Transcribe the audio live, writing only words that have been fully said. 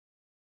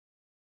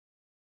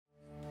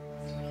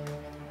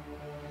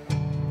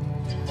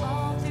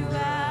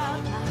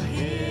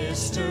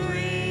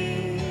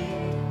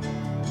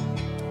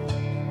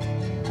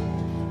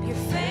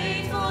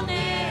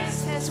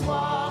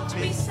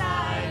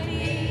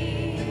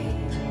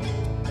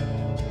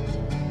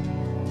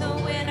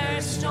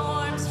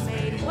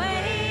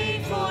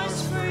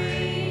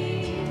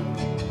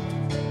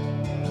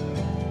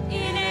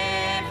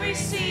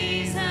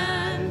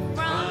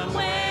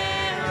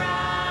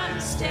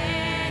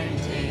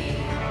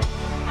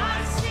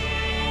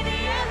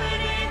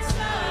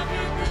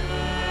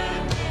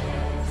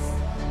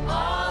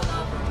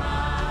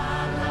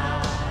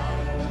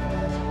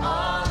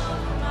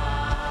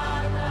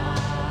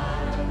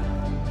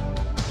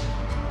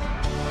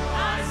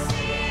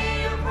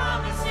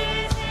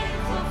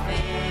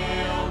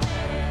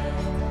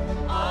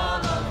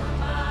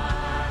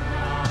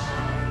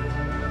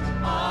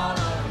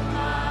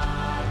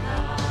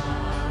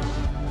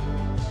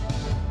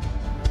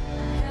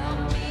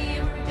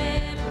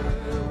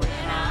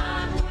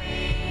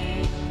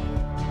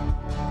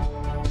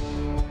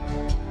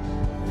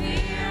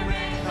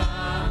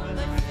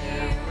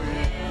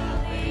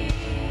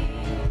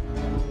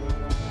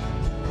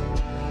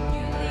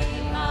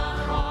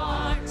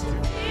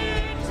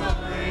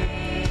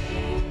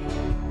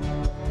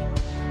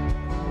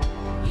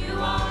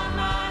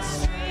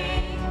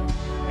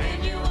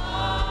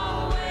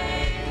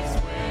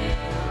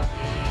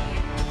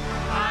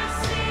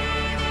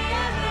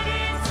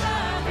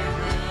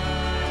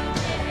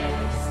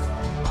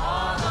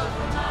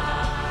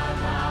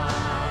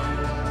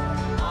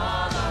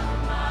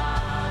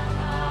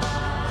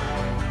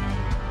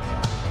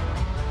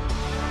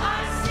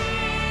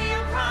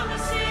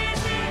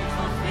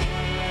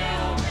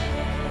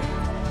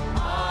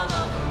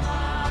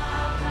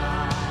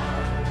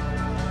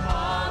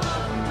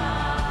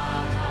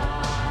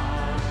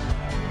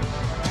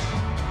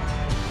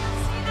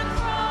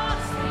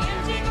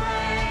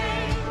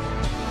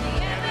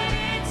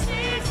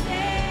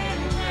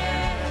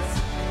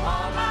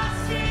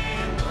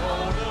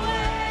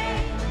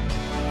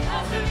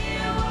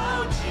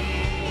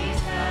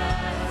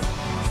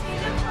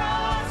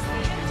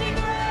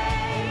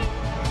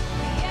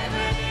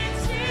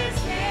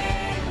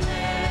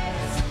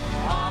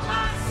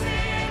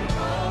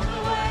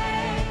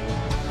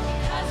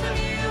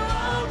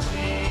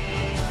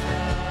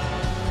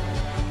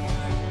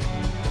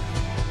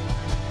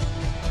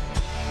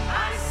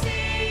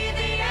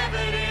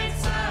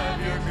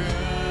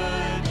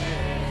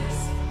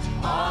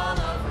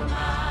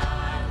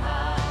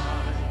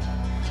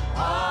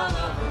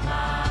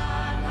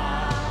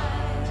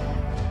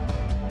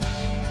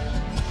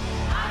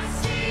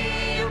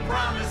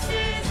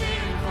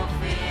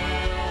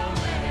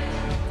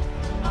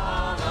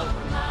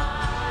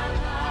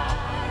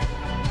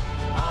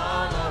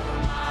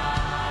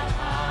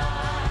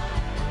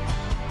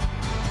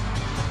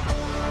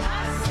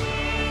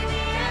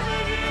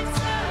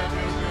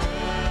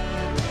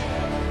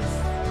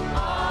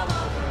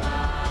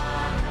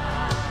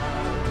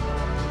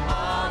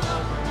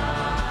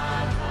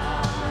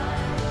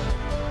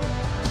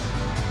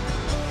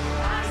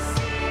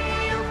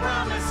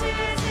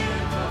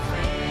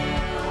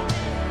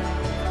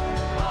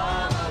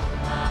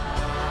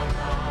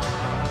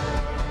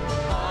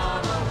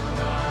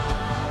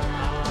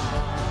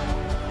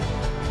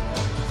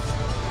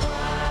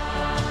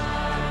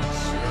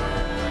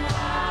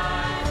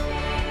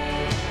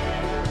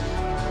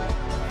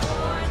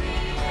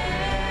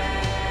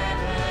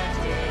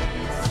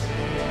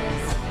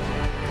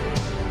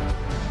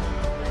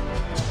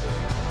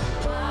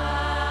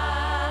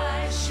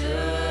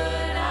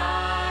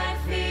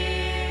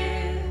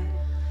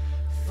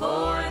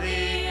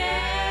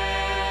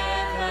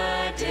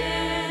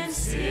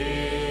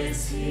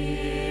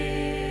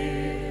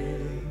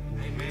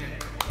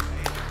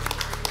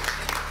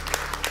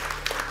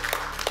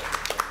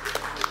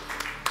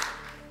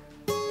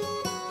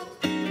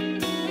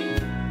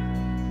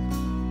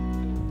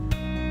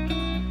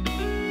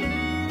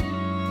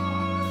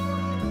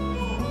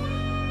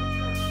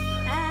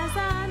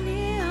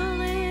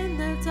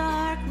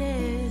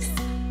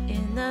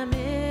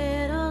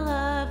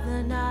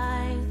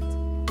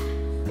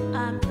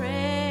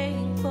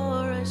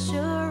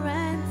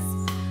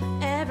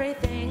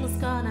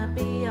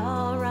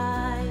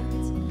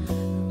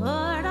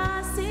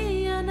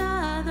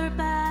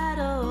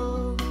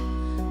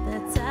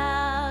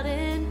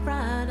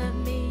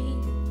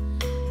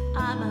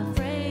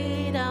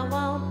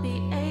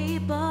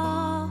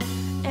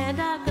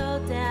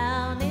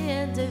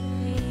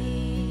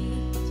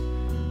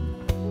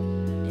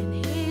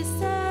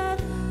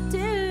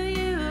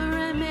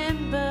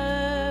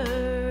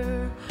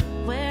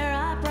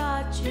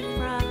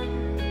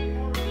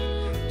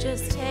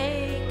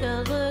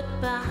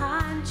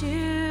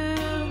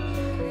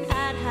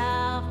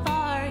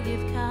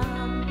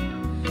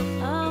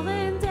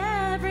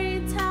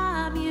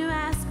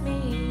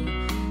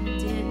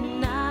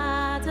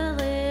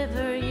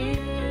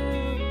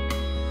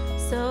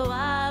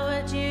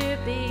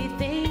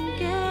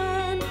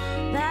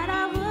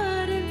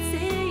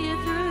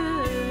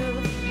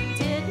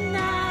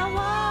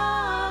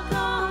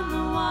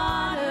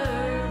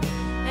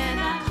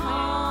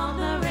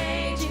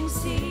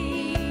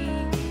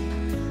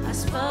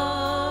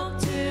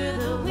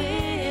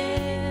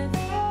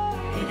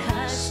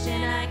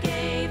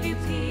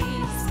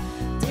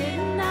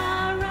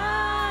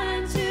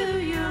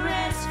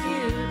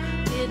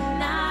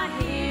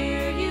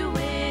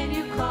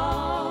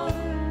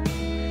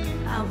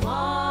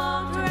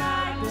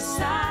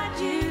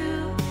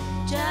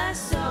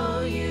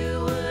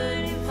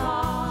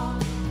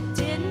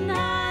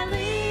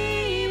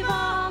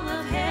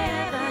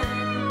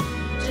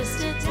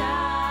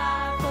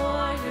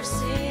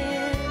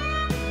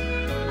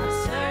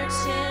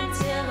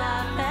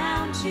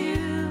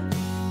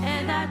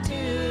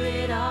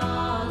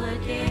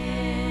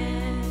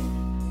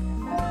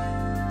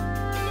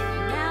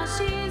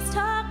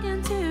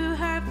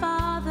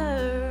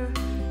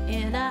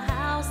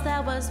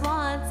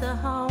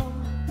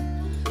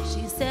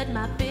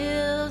my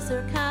bills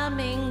are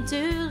coming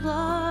due,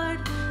 Lord,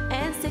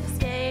 and 6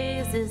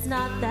 days is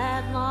not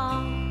that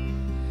long.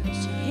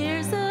 She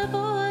hears a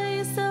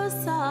voice so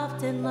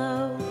soft and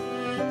low.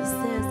 It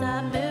says,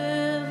 I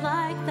moved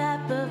like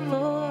that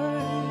before,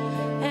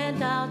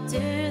 and I'll do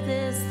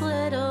this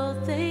little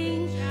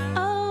thing.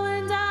 Oh,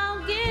 and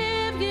I'll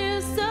give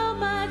you so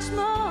much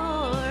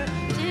more.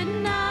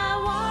 Didn't I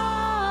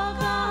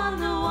walk on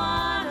the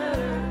water,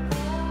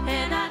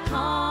 and I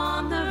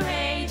calmed the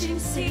raging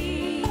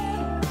sea?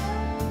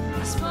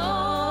 I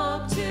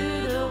spoke to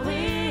the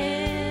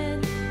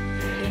wind,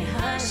 it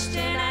hushed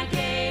and I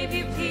gave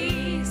you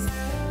peace.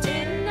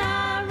 Didn't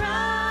I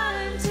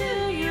run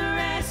to your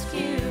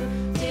rescue?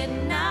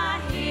 Didn't I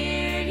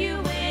hear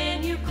you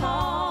when you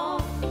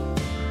called?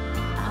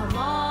 I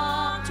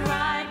walked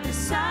right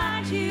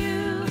beside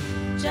you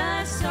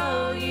just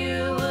so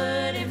you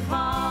wouldn't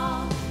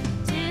fall.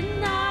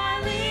 Didn't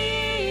I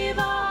leave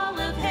all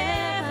of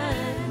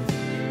heaven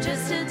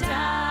just to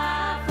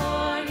die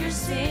for your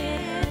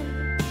sin?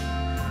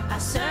 I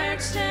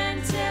searched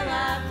until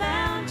I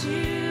found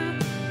you,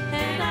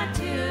 and I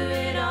do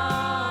it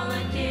all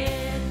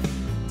again.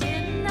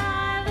 Didn't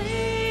I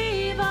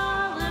leave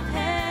all of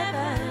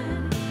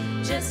heaven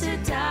just to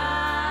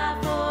die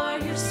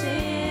for your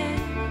sin?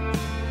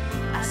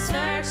 I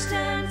searched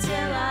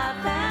until I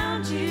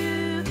found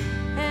you,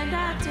 and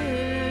I do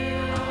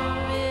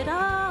it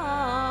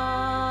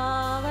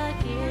all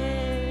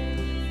again.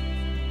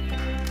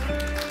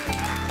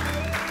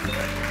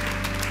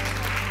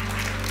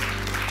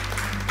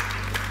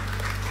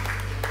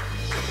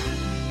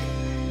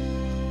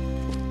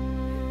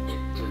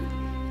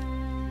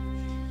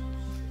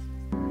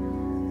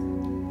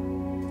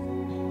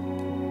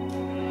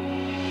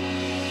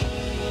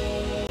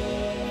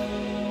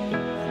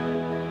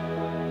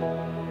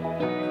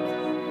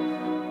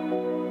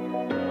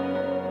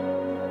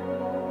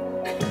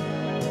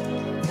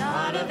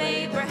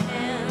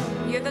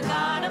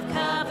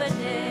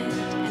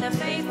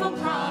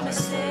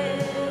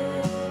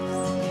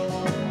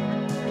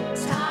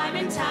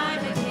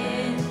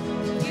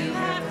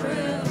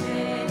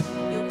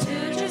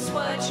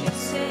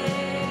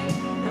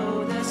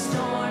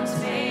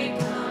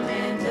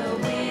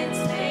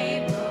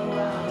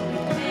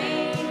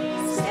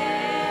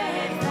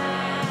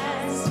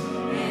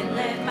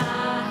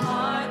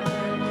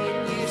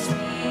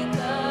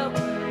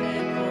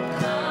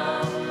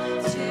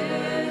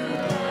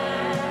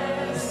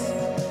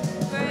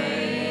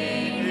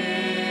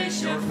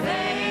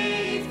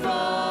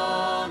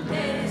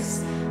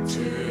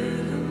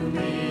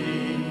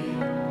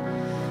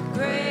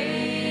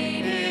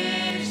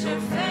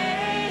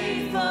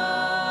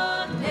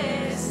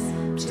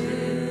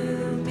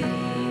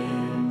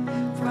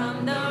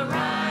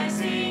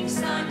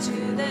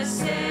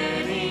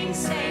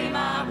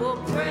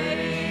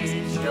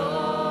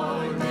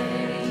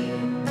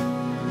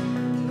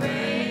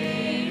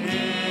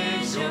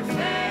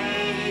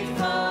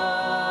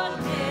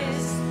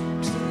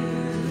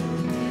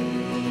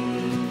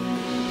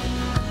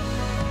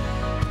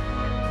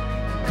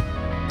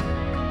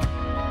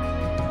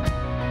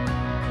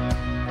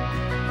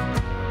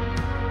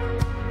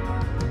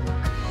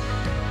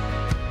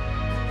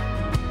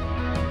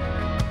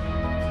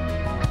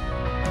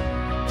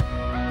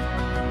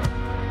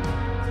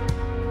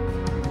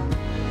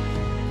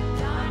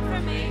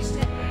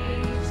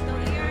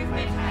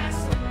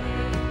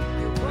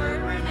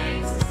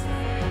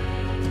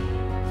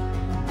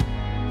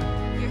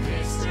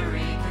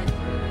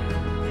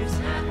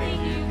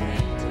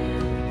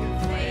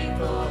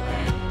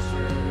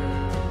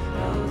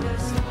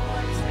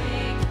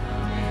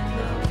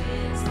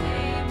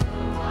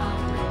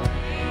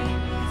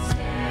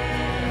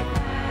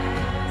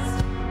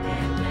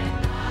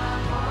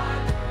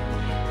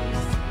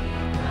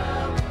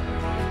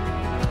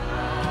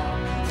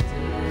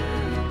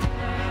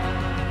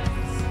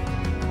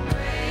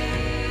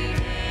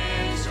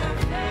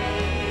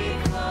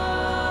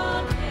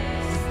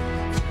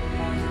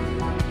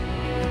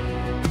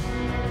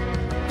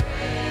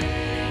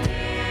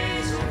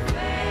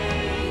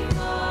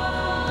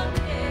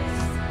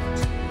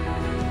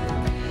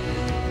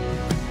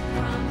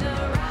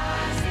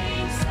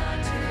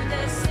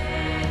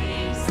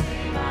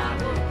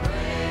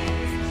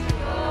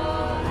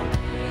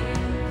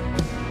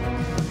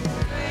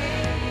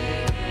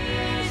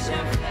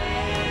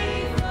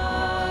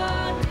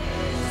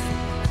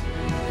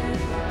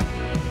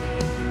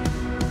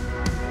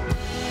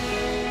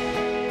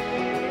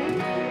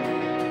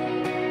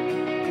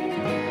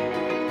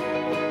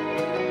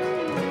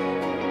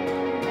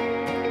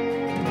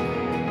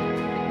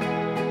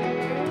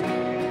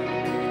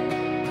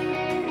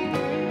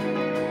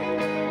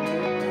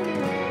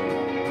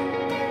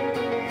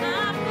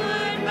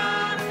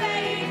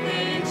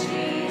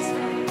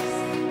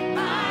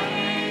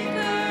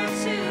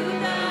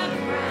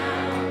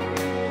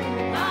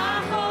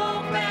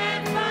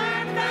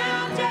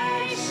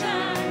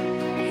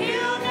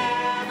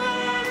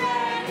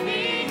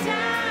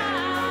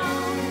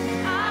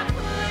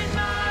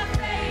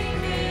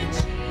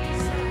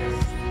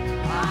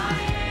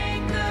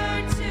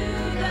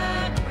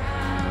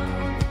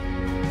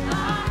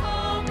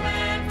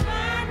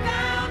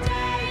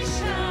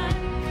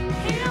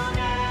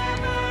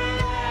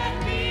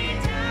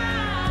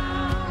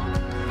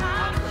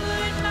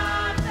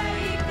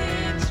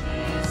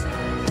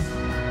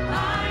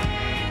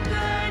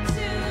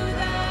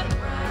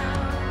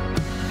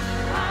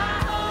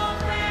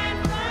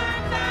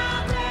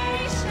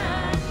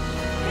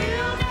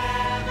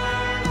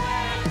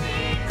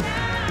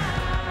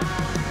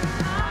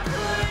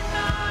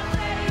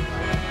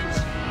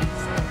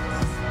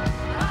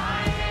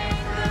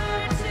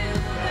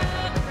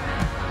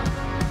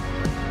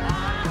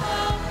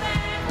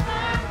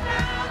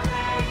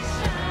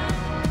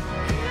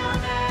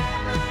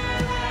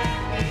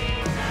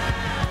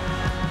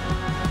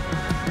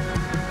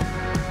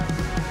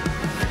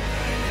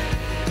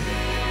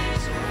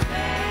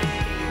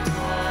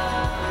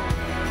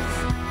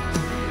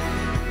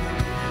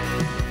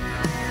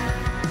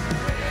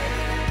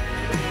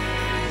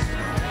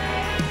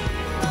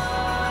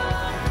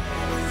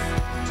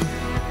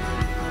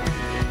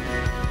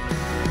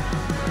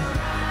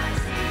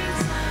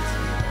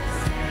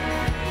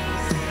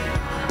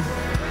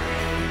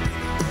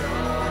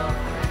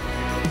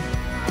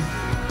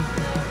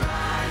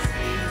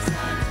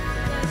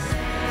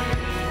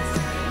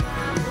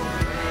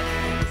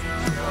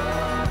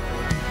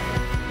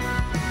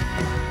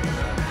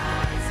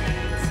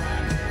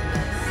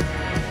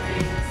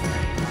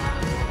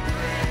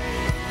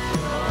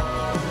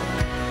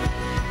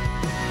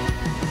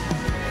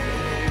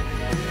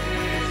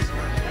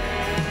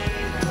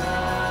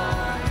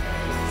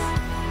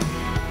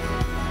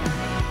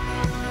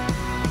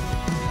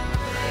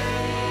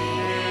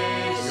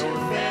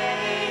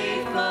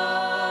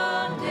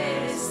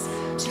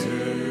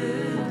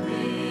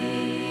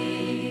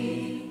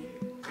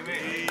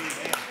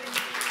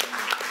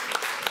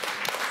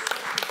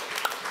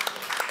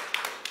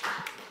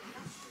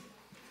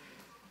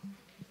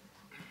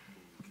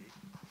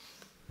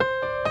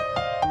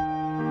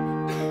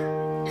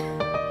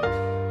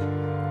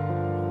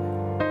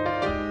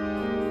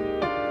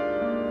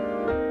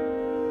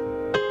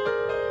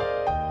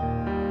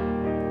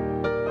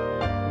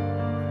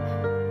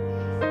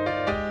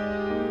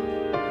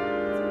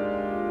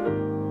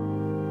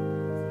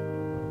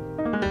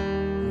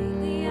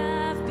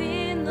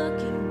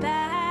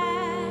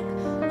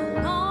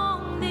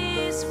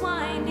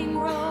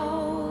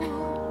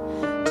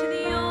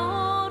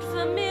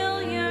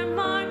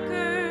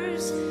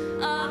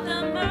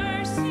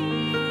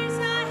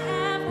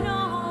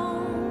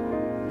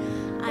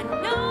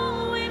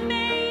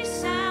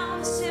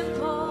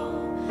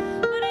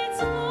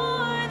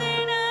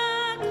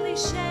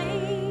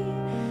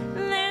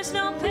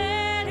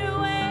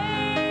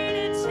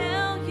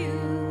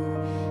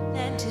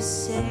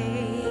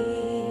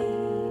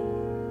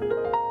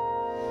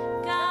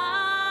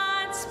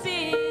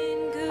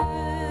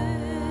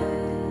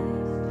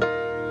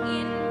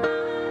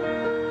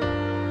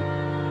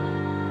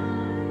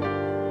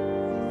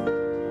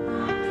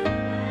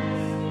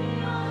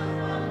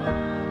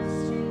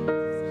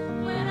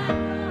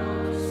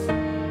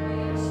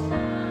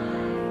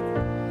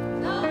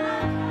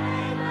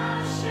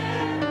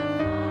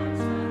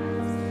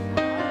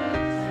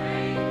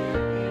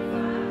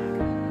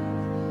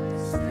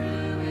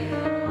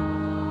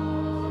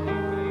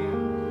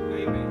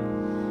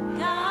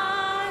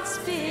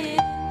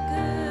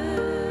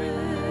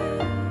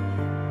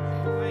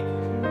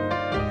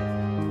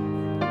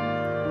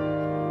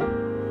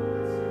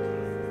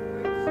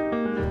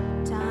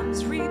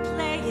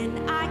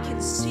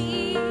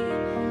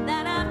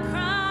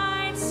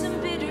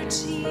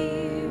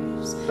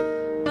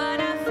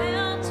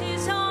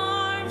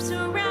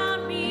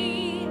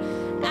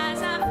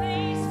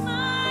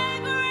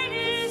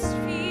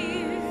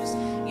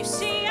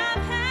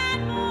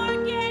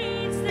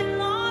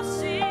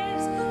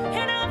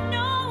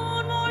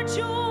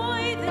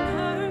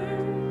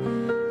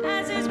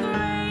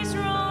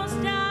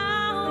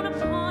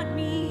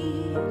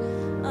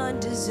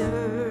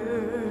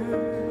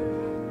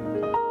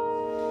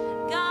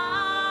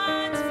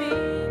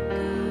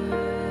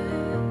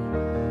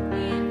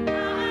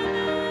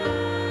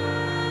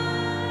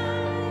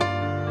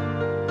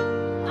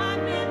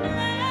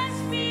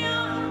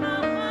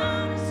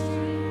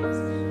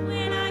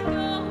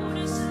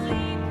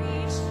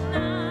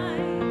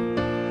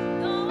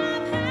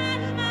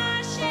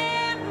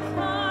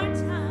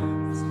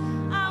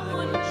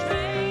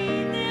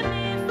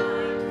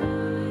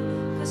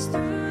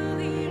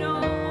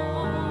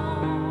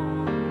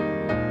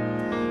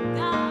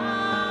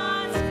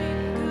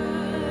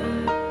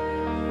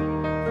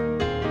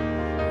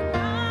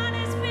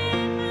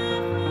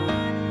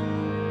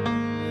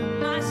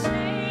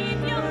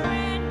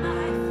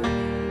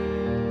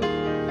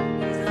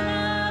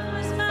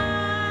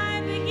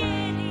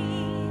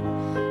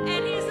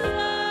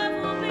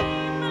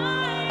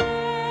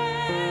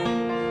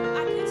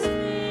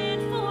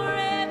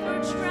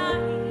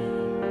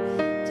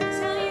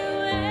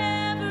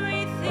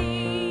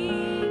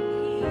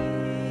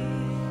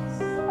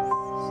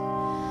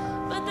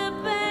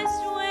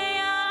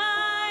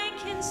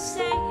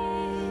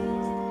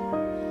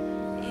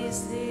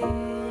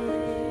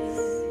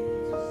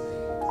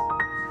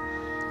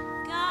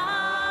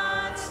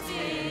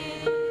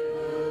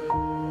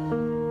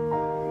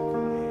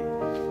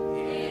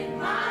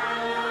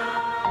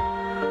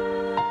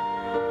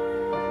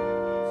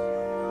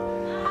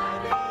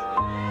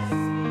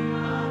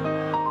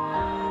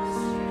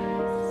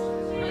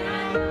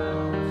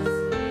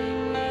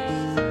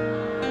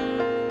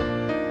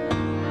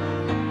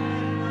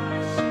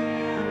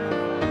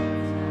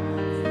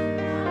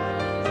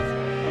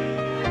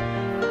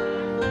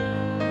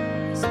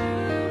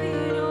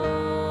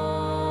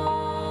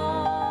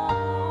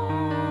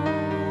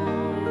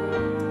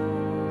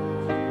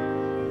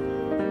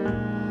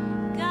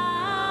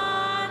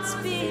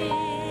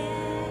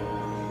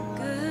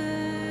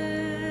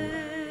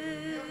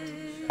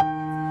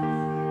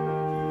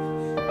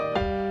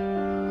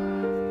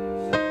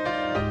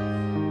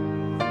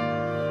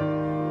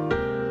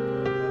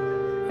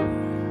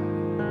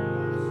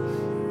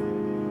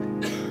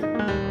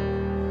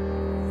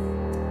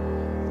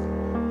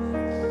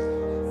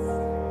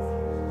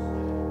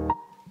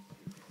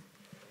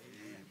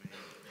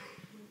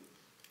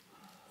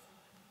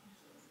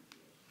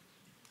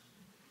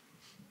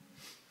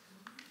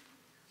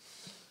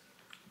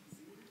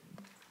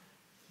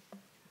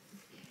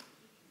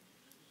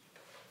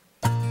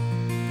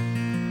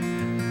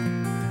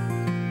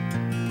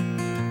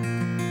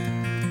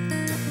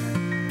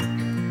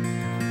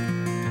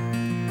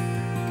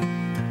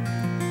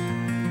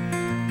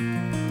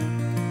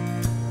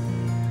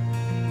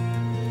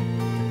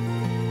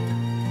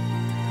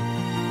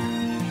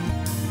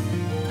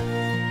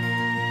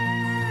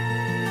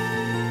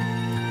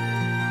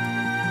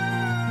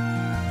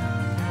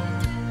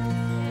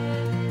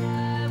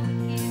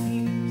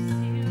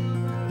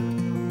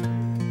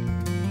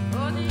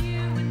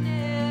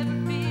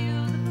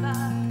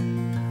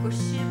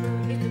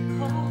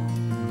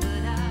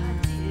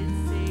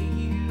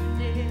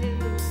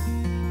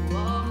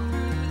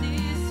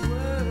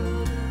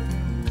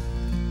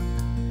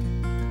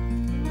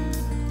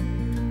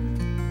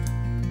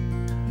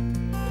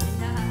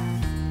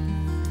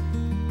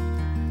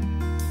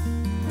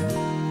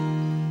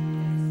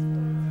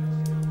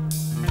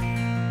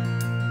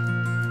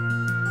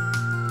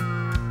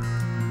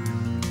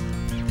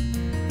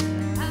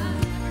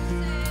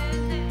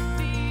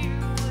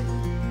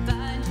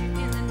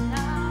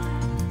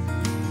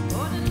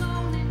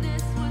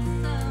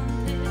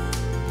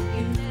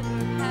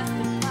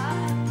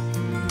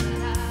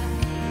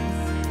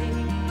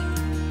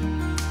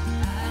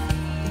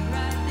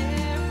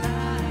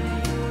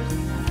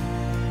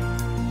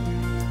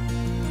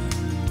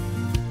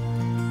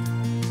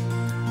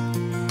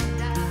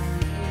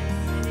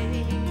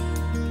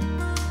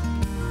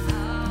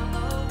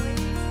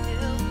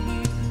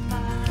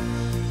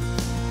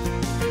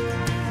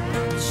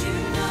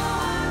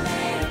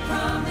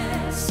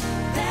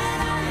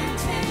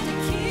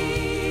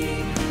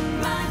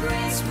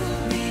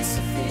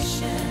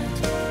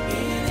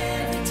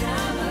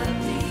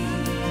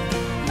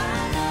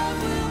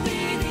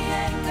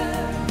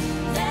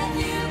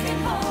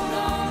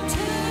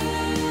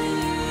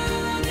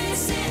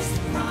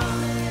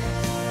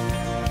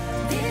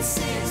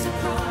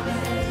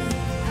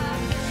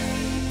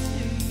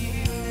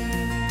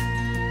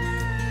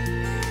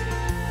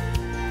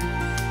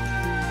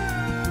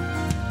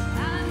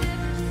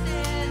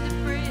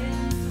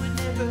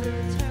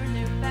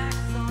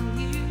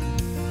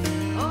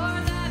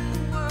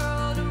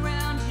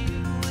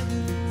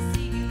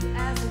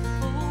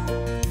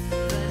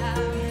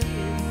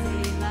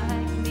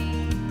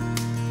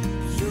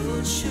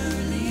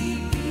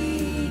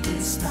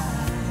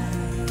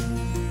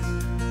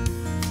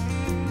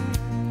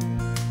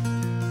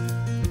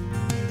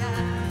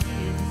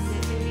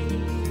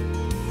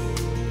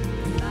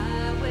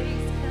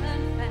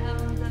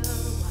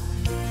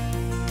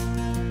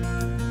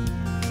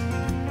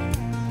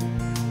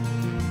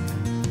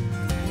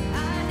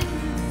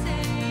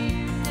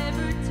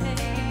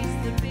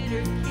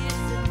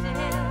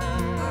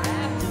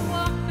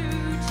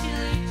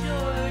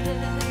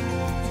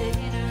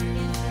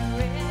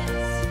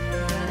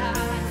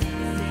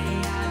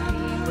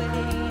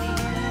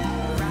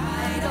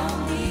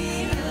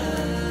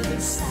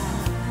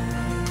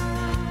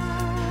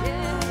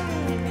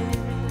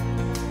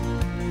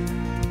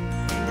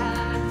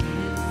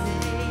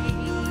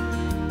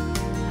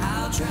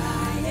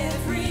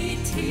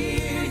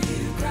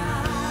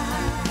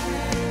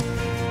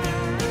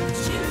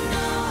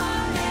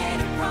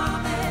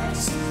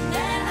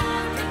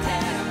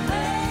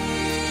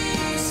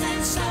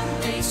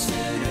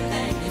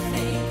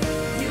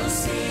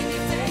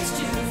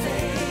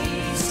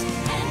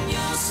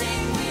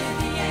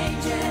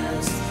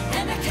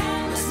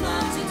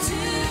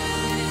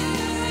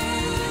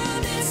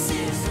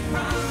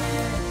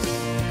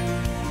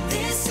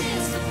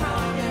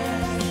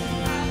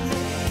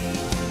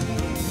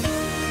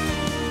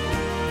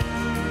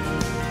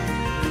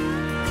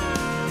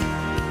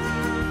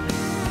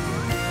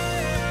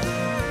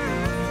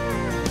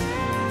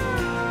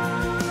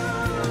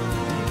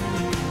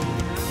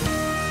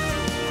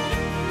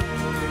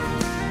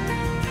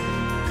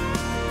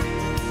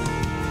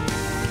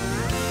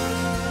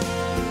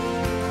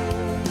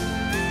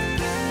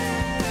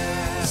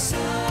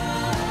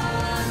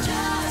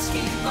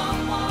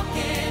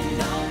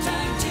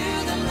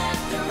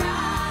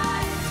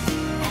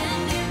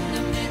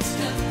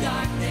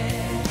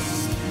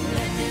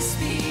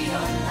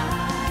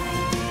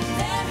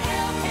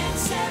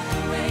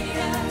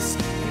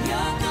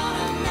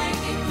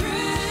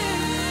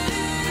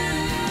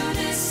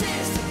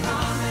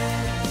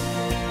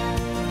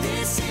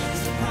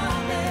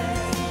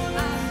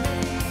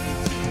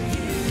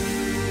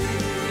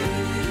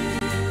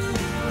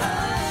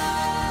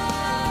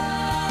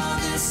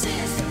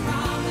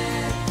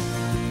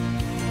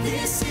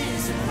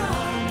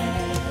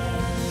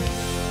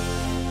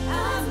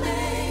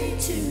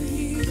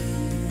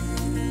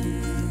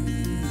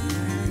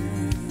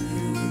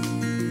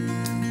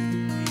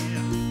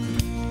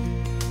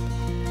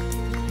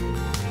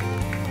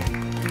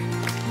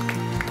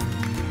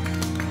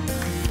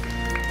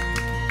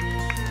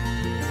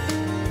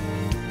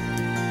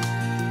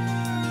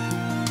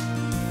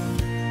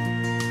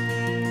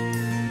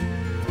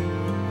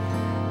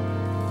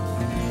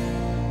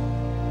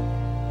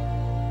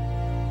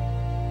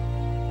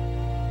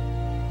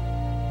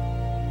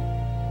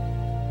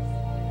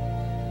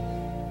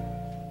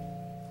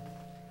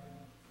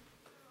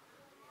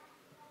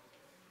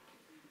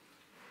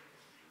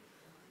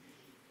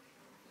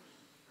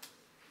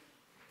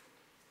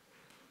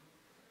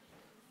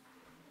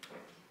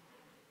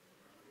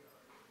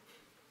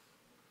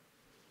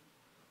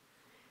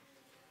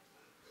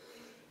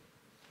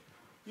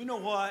 You know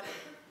what?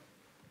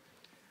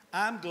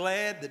 I'm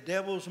glad the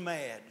devil's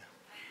mad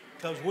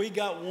because we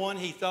got one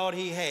he thought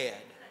he had.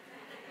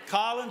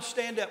 Colin,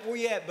 stand up. Where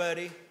you at,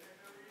 buddy?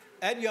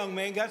 That young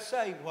man got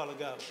saved a while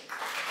ago.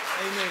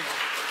 Amen.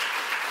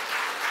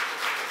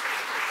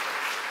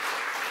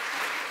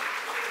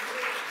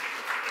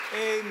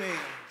 Amen.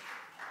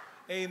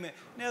 Amen.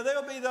 Now,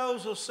 there'll be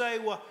those who'll say,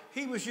 well,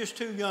 he was just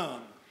too young.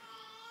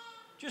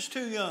 Just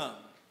too young.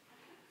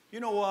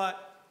 You know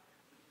what?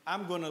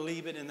 I'm going to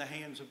leave it in the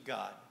hands of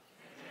God.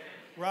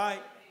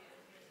 Right?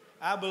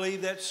 I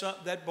believe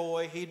that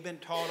boy, he'd been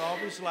taught all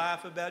his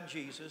life about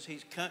Jesus.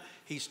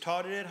 He's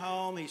taught it at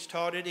home. He's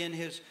taught it in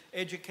his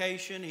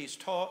education. He's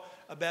taught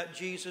about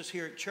Jesus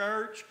here at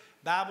church,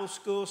 Bible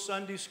school,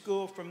 Sunday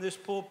school, from this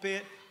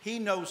pulpit. He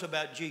knows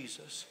about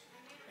Jesus.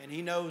 And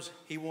he knows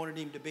he wanted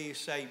him to be a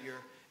Savior.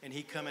 And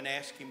he come and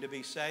ask him to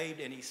be saved.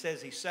 And he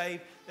says he's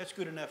saved. That's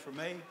good enough for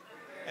me.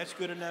 That's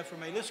good enough for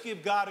me. Let's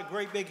give God a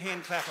great big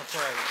hand clap of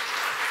praise.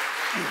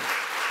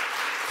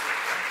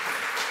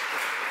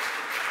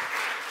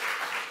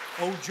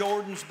 Old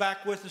Jordan's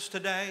back with us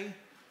today.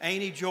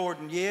 Ain't he,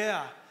 Jordan?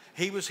 Yeah.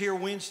 He was here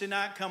Wednesday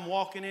night, come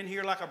walking in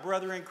here like a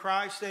brother in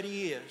Christ that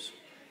he is.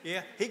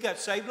 Yeah. He got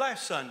saved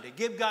last Sunday.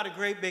 Give God a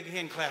great big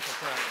hand clap of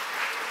praise.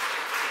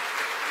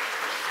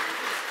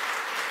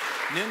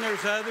 And then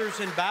there's others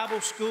in Bible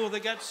school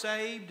that got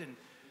saved, and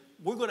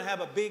we're going to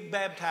have a big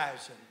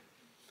baptizing.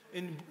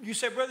 And you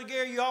say, Brother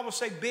Gary, you always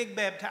say big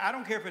baptizing. I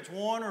don't care if it's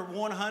 1 or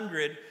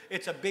 100,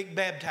 it's a big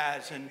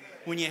baptizing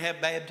when you have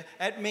baptized.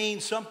 That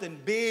means something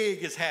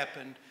big has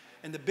happened.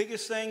 And the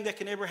biggest thing that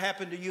can ever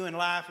happen to you in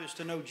life is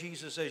to know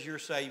Jesus as your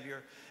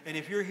Savior. And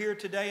if you're here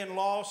today and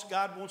lost,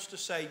 God wants to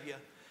save you.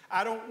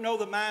 I don't know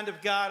the mind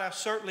of God. I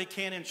certainly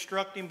can't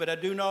instruct Him, but I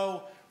do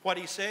know what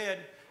He said.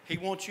 He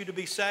wants you to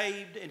be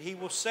saved, and He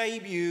will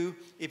save you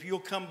if you'll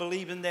come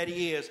believing that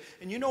He is.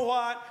 And you know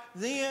what?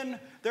 Then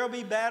there'll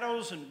be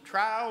battles and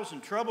trials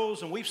and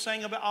troubles, and we've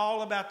sang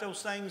all about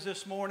those things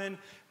this morning,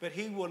 but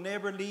He will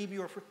never leave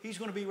you. He's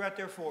going to be right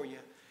there for you.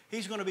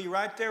 He's going to be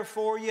right there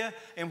for you,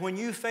 and when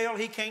you fail,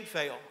 He can't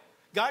fail.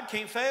 God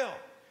can't fail.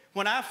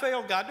 When I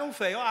fail, God don't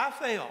fail. I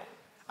fail.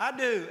 I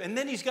do. And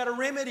then He's got a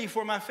remedy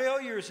for my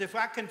failures. If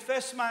I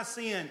confess my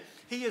sin,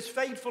 He is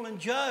faithful and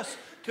just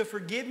to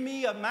forgive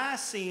me of my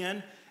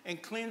sin and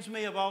cleanse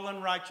me of all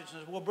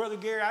unrighteousness. Well, Brother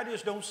Gary, I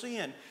just don't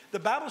sin. The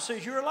Bible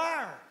says you're a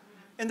liar,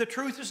 and the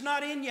truth is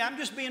not in you. I'm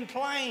just being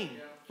plain,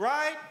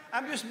 right?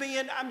 I'm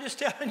just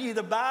telling you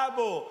the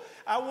Bible.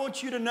 I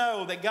want you to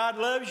know that God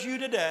loves you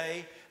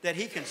today, that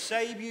He can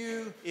save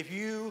you if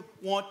you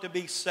want to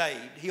be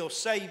saved. He'll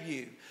save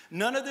you.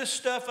 None of this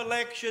stuff,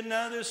 election,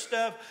 none of this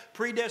stuff,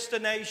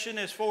 predestination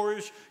as far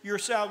as your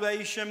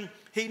salvation.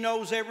 He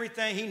knows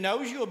everything. He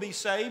knows you'll be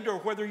saved or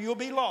whether you'll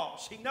be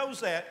lost. He knows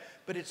that.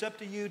 But it's up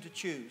to you to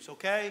choose,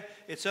 okay?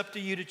 It's up to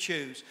you to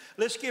choose.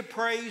 Let's give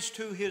praise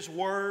to His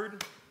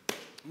Word.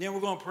 And then we're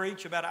going to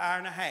preach about an hour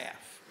and a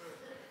half.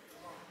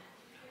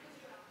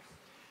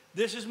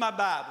 This is my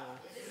Bible.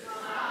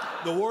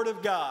 The Word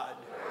of God.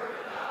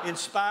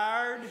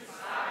 Inspired,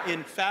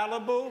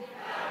 infallible,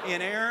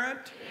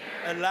 inerrant,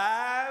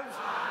 alive,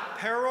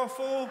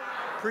 powerful,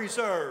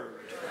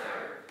 preserved.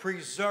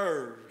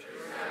 Preserved.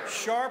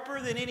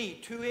 Sharper than any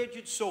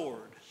two-edged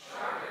sword.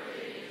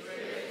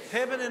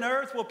 Heaven and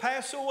earth will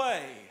pass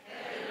away.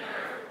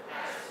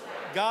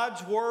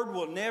 God's word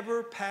will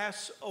never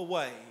pass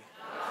away.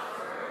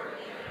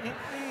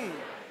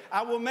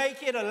 I will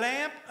make it a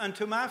lamp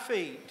unto my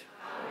feet,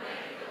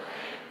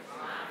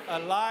 a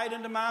light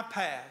unto my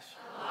path.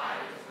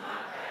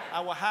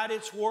 I will hide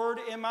its word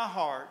in my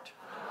heart,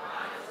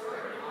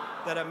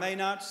 that I may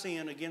not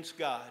sin against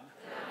God.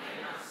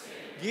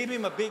 Give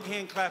Him a big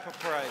hand clap of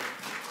praise.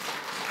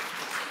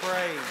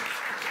 Praise.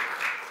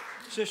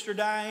 Sister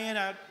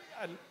Diane,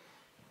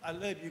 I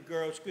love you,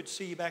 girl. It's good to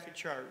see you back at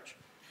church.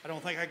 I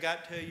don't think I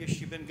got to you.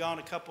 She's been gone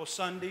a couple of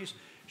Sundays.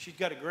 She's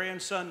got a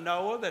grandson,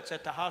 Noah, that's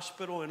at the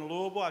hospital in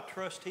Louisville. I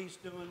trust he's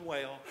doing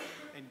well,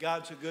 and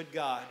God's a good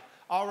God.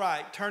 All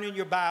right, turn in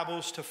your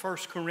Bibles to 1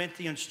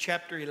 Corinthians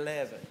chapter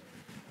 11.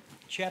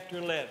 Chapter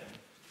 11.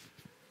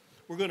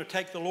 We're going to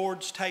take the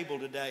Lord's table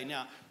today.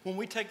 Now, when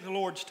we take the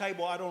Lord's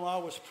table, I don't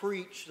always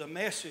preach the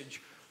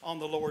message on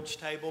the Lord's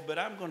table, but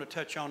I'm going to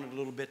touch on it a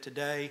little bit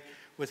today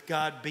with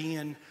God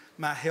being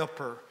my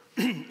helper.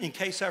 In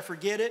case I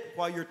forget it,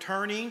 while you're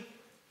turning,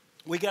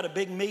 we got a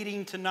big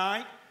meeting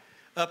tonight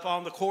up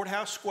on the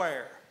courthouse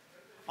square.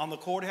 On the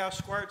courthouse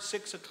square at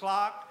 6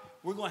 o'clock,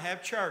 we're going to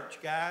have church,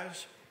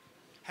 guys.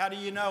 How do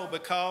you know?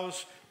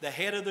 Because the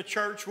head of the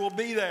church will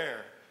be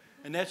there,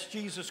 and that's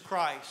Jesus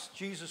Christ.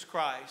 Jesus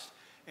Christ.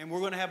 And we're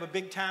going to have a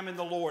big time in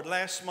the Lord.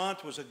 Last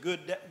month was a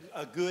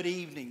good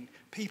evening.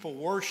 People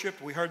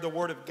worshiped. We heard the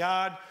Word of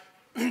God.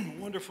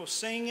 Wonderful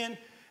singing.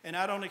 And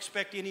I don't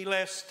expect any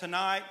less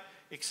tonight,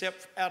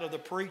 except out of the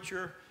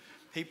preacher.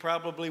 He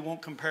probably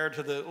won't compare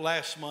to the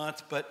last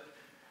month, but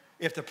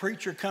if the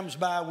preacher comes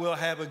by, we'll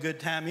have a good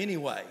time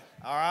anyway.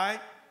 All right?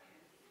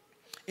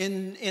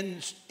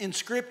 In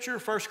Scripture,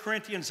 1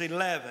 Corinthians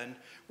 11,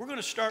 we're going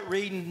to start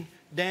reading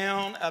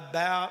down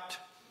about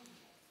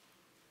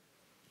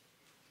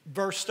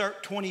verse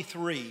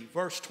 23,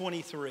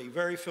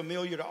 very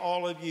familiar to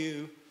all of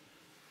you.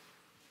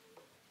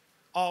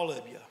 All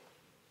of you.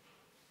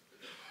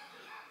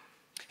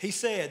 He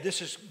said,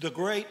 this is the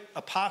great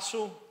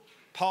apostle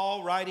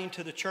Paul writing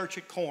to the church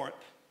at Corinth.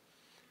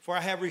 For I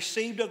have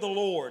received of the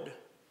Lord.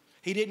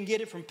 He didn't get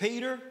it from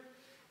Peter.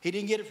 He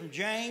didn't get it from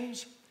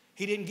James.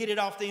 He didn't get it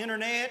off the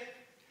internet.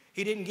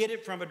 He didn't get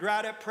it from a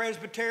dried up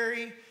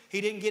presbytery. He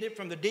didn't get it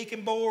from the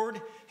deacon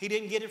board. He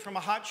didn't get it from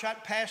a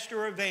hotshot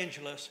pastor or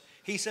evangelist.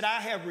 He said,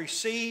 I have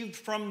received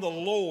from the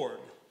Lord.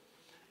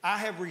 I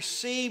have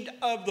received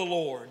of the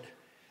Lord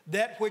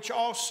that which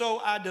also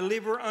I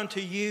deliver unto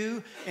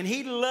you. And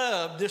he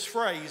loved this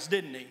phrase,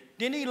 didn't he?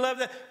 Didn't he love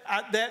that?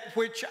 That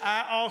which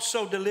I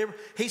also deliver.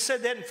 He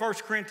said that in 1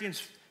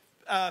 Corinthians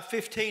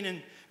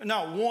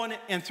 1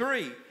 and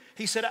 3.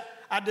 He said,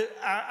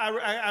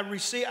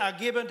 I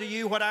give unto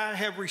you what I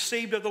have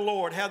received of the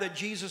Lord, how that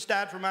Jesus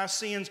died for my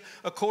sins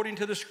according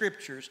to the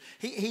Scriptures.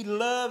 He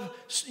loved,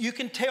 you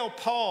can tell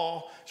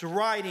Paul's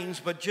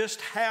writings, but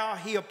just how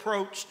he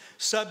approached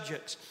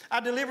subjects. I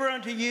deliver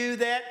unto you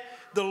that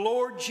the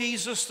Lord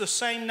Jesus, the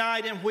same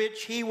night in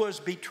which he was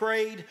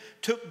betrayed,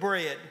 took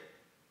bread.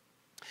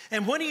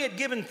 And when he had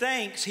given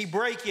thanks, he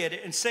brake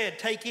it and said,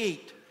 take,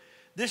 eat.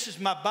 This is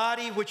my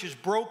body which is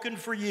broken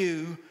for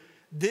you.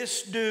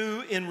 This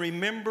do in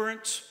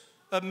remembrance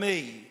of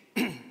me.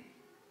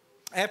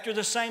 After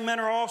the same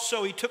manner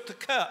also he took the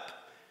cup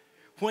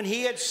when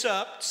he had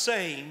supped,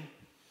 saying,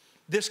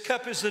 this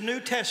cup is the New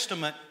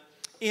Testament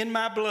in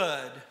my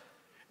blood.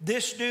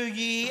 This do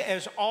ye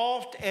as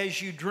oft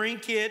as you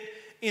drink it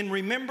in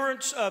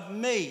remembrance of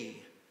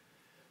me.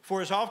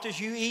 For as oft as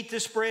you eat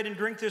this bread and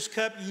drink this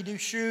cup, ye do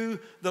shew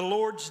the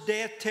Lord's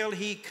death till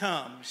he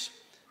comes.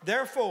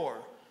 Therefore,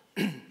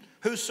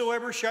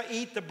 whosoever shall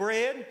eat the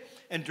bread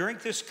and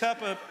drink this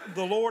cup of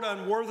the Lord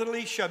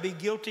unworthily shall be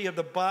guilty of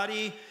the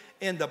body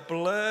and the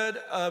blood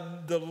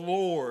of the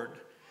Lord.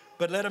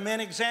 But let a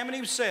man examine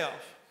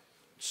himself,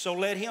 so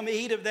let him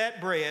eat of that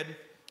bread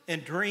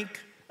and drink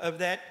of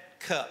that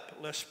cup.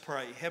 Let's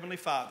pray. Heavenly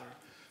Father,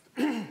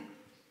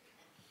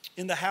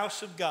 in the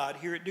house of God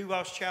here at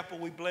Duval's Chapel,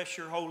 we bless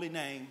your holy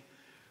name.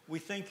 We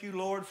thank you,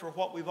 Lord, for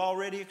what we've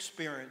already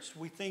experienced.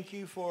 We thank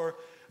you for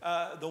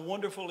the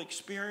wonderful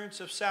experience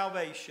of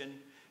salvation,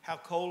 how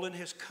Colin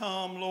has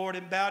come, Lord,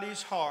 and bowed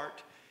his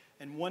heart.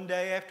 And one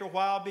day after a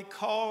while,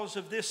 because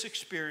of this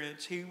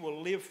experience, he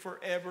will live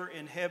forever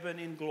in heaven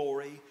in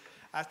glory.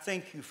 I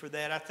thank you for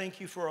that. I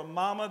thank you for a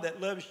mama that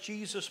loves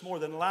Jesus more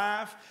than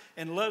life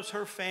and loves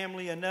her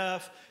family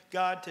enough,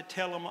 God, to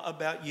tell them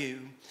about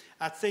you.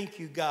 I thank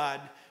you,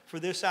 God, for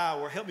this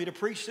hour. Help me to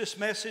preach this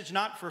message,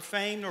 not for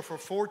fame nor for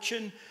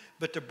fortune,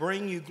 but to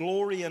bring you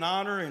glory and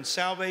honor and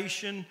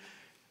salvation.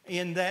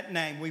 In that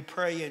name we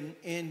pray,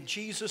 in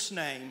Jesus'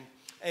 name,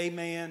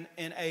 amen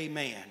and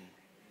amen.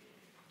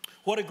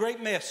 What a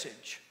great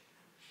message.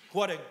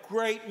 What a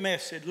great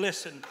message.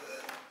 Listen,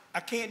 I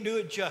can't do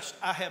it justice.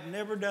 I have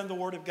never done the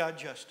Word of God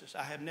justice.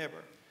 I have never.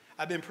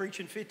 I've been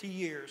preaching 50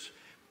 years,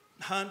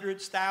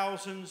 hundreds,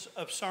 thousands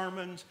of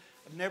sermons.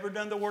 I've never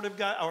done the Word of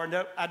God, or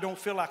no, I don't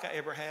feel like I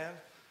ever have.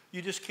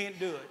 You just can't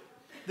do it.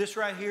 This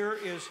right here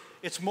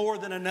it's more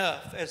than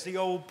enough, as the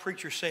old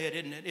preacher said,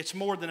 isn't it? It's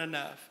more than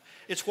enough.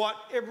 It's what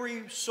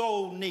every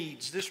soul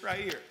needs, this right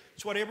here.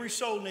 It's what every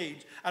soul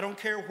needs. I don't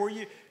care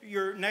where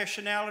your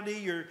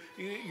nationality,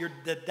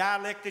 the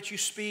dialect that you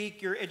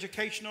speak, your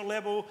educational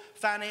level,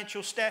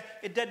 financial status.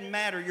 It doesn't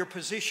matter. Your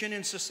position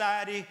in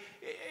society.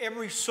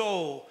 Every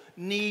soul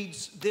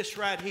needs this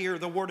right here,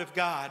 the Word of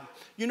God.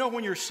 You know,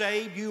 when you're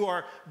saved, you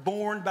are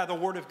born by the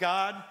Word of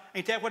God.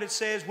 Ain't that what it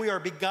says? We are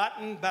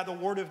begotten by the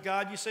Word of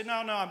God. You say, no,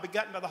 I'm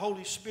begotten by the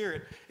Holy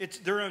Spirit.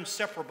 They're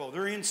inseparable.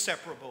 They're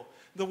inseparable.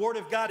 The Word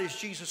of God is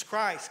Jesus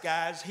Christ,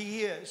 guys.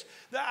 He is.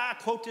 I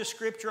quote this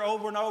scripture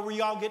over and over.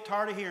 Y'all get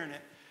tired of hearing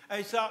it.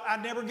 I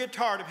never get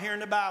tired of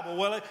hearing the Bible.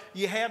 Well,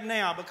 you have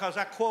now, because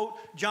I quote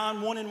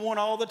John 1:1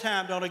 all the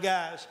time, don't I,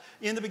 guys?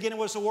 In the beginning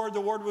was the Word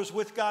was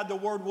with God, the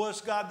Word was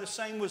God, the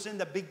same was in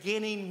the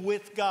beginning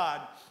with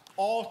God.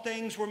 All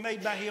things were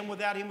made by Him.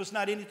 Without Him was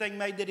not anything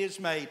made that is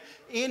made.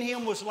 In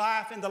Him was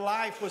life, and the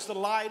life was the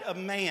light of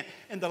man.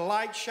 And the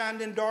light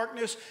shined in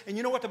darkness. And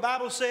you know what the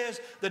Bible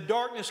says? The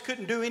darkness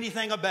couldn't do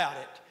anything about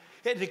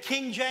it. The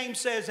King James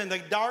says, and the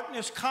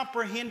darkness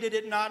comprehended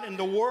it not. And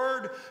the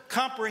word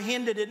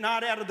comprehended it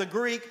not out of the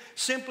Greek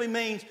simply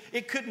means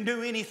it couldn't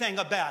do anything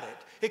about it.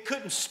 It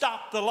couldn't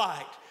stop the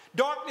light.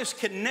 Darkness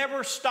can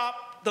never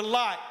stop the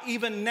light,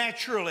 even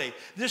naturally.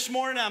 This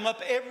morning, I'm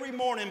up every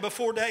morning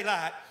before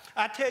daylight.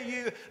 I tell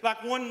you,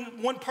 like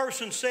one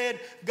person said,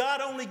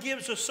 God only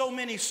gives us so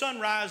many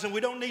sunrises, and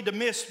we don't need to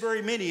miss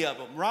very many of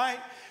them, right?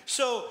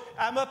 So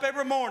I'm up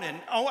every morning.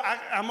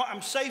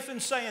 I'm safe in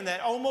saying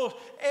that. Almost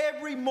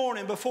every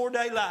morning before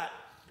daylight.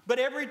 But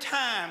every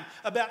time,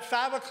 about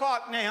 5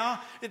 o'clock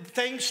now,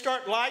 things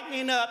start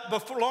lightening up.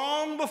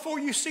 Long before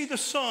you see the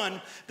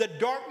sun, the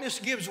darkness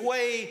gives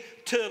way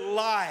to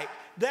light.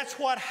 That's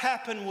what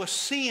happened with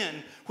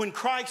sin when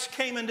Christ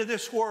came into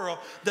this world.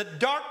 The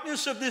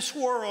darkness of this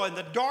world and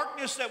the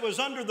darkness that was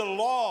under the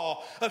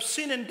law of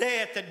sin and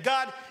death that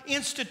God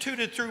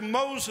instituted through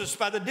Moses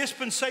by the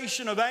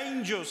dispensation of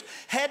angels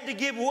had to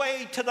give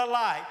way to the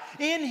light.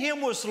 In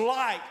him was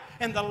light,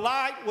 and the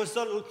light was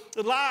the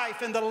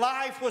life, and the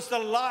life was the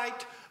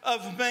light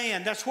of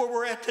man. That's where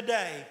we're at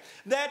today.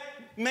 That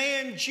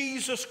man,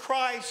 Jesus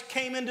Christ,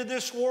 came into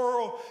this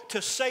world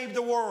to save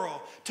the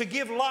world, to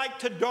give light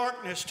to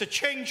darkness, to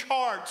change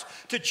hearts,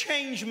 to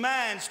change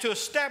minds, to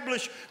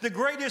establish the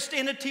greatest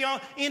entity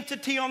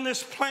on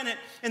this planet,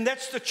 and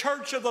that's the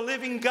church of the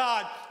living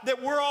God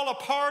that we're all a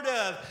part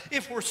of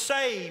if we're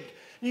saved.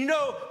 You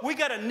know, we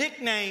got a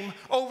nickname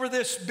over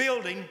this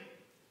building,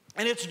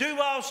 and it's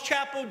Duval's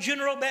Chapel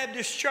General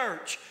Baptist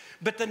Church.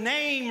 But the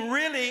name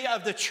really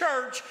of the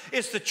church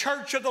is the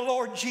Church of the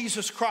Lord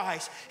Jesus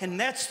Christ. And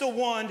that's the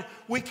one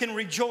we can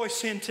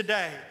rejoice in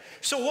today.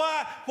 So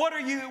what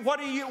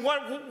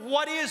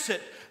is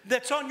it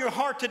that's on your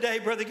heart today,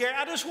 Brother Gary?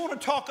 I just want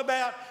to talk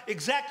about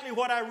exactly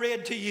what I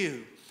read to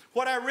you.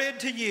 What I read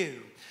to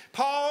you.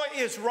 Paul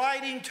is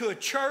writing to a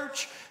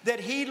church that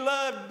he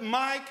loved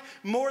Mike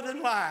more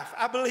than life.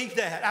 I believe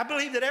that. I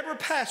believe that every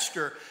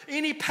pastor,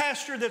 any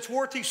pastor that's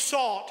worth his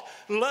salt,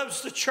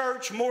 loves the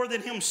church more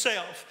than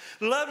himself,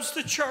 loves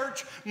the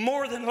church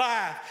more than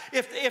life.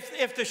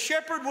 If the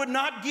shepherd would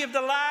not give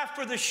the life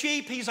for the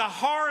sheep, he's a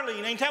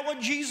hireling. Ain't that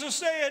what Jesus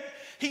said?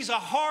 He's a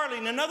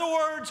hireling. In other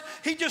words,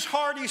 he just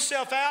hired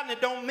himself out and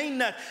it don't mean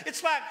nothing.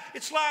 It's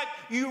like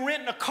you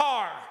renting a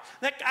car.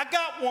 I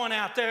got one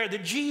out there the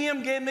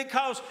GM gave me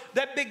because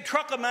that big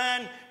truck of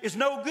mine is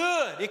no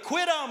good. It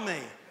quit on me.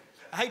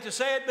 I hate to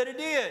say it, but it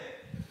did.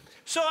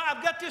 So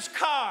I've got this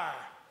car,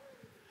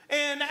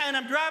 and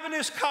I'm driving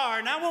this car,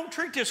 and I won't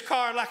treat this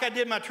car like I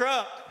did my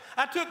truck.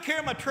 I took care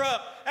of my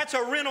truck. That's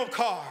a rental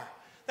car.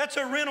 That's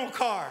a rental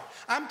car.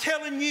 I'm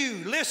telling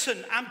you,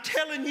 listen, I'm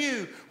telling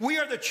you, we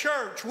are the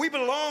church. We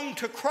belong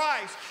to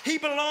Christ. He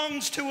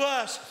belongs to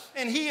us,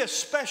 and he is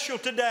special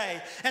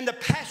today. And the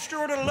pastor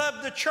ought to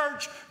love the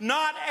church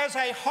not as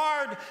a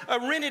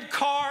rented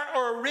car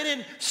or a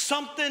rented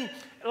something,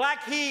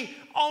 like he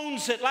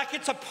owns it, like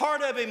it's a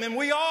part of him. And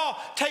we all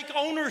take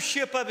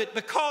ownership of it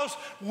because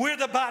we're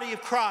the body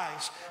of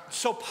Christ.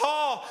 So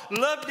Paul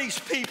loved these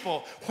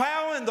people.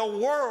 How in the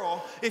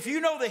world, if you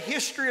know the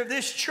history of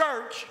this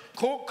church,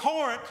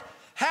 Corinth,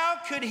 how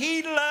could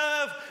he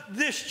love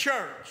this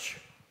church?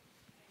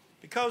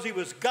 Because he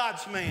was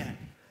God's man.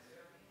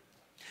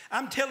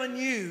 I'm telling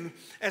you,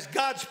 as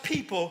God's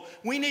people,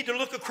 we need to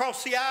look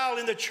across the aisle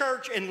in the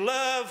church and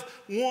love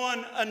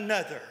one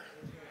another.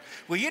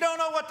 Well, you don't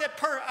know what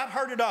I've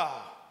heard it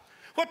all.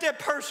 What that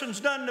person's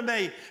done to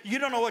me. You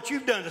don't know what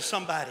you've done to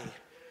somebody.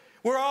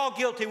 We're all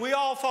guilty. We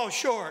all fall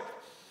short.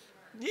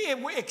 Yeah,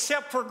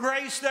 except for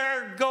grace,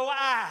 there go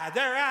I.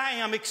 There I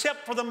am.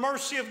 Except for the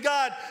mercy of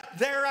God,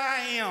 there I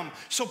am.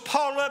 So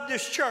Paul loved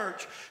this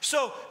church.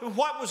 So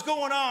what was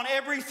going on?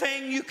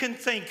 Everything you can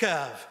think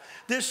of.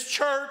 This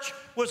church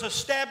was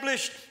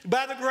established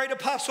by the great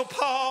Apostle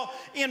Paul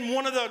in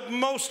one of the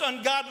most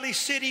ungodly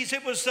cities.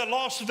 It was the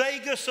Las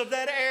Vegas of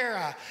that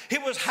era.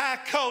 It was high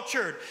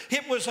cultured.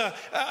 It was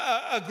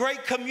a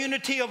great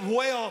community of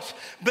wealth,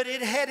 but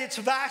it had its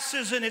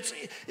vices and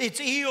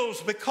its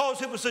ills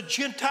because it was a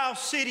Gentile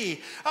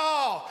city.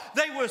 Oh,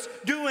 they was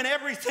doing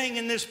everything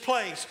in this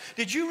place.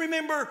 Did you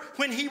remember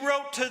when he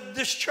wrote to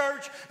this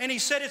church and he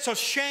said it's a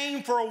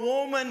shame for a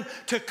woman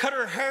to cut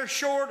her hair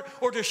short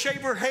or to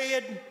shave her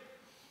head?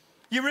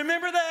 You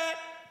remember that?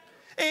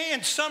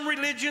 And some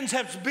religions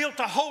have built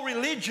a whole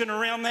religion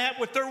around that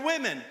with their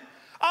women.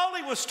 All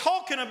he was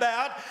talking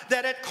about,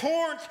 that at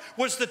Corinth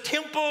was the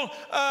temple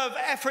of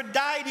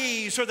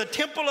Aphrodite, or the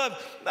temple of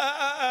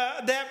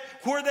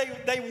where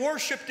they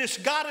worshiped this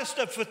goddess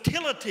of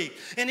fertility.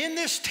 And in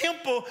this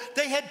temple,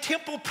 they had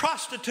temple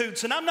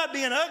prostitutes. And I'm not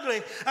being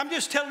ugly. I'm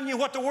just telling you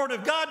what the Word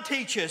of God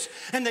teaches.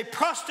 And they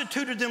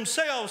prostituted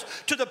themselves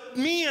to the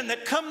men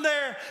that come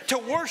there to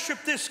worship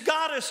this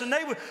goddess. And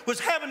they was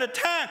having a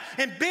time.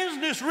 And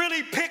business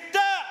really picked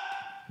up.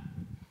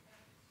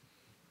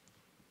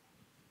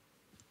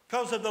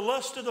 Because of the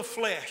lust of the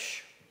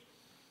flesh,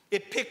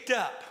 it picked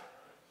up.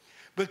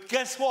 But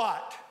guess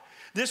what?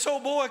 This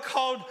old boy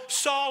called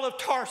Saul of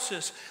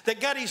Tarsus that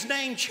got his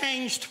name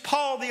changed to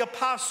Paul the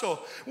Apostle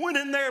went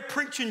in there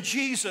preaching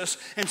Jesus,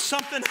 and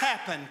something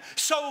happened.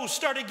 Souls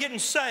started getting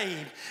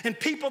saved, and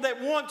people that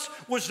once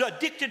was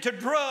addicted to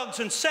drugs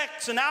and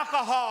sex and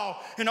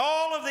alcohol and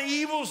all of the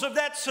evils of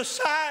that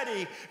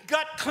society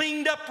got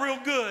cleaned up real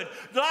good.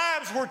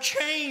 Lives were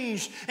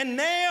changed, and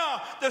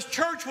now the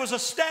church was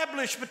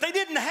established, but they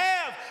didn't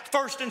have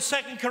 1st and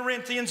 2nd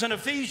Corinthians and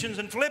Ephesians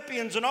and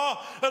Philippians and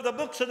all of the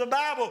books of the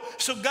Bible.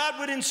 So God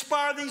would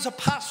inspire these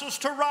apostles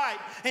to write.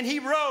 And he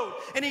wrote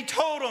and he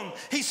told them,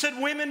 he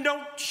said, women,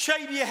 don't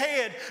shave your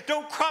head.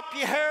 Don't crop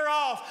your hair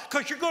off,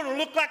 because you're going to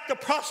look like the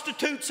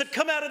prostitutes that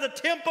come out of the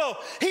temple.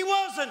 He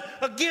wasn't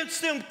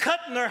against them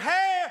cutting their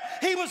hair.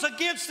 He was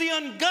against the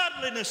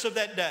ungodliness of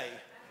that day.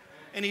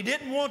 And he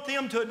didn't want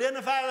them to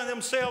identify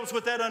themselves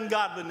with that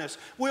ungodliness.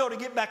 We ought to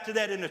get back to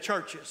that in the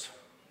churches.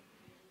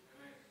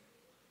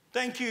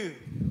 Thank you.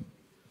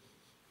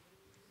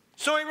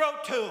 So he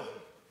wrote to them.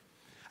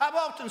 I've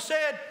often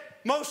said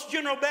most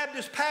General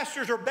Baptist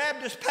pastors or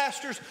Baptist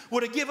pastors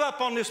would have given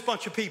up on this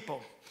bunch of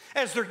people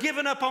as they're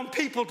giving up on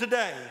people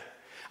today.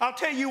 I'll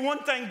tell you one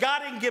thing,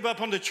 God didn't give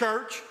up on the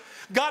church.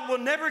 God will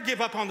never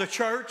give up on the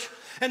church.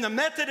 And the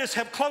Methodists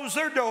have closed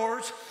their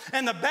doors,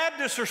 and the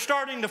Baptists are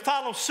starting to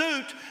follow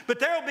suit, but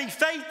there will be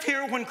faith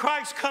here when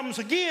Christ comes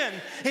again,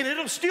 and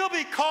it'll still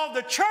be called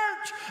the Church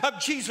of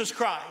Jesus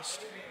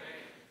Christ.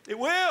 It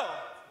will.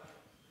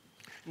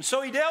 And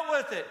so he dealt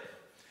with it.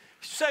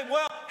 You say,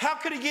 well, how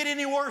could it get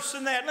any worse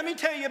than that? Let me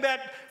tell you about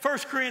 1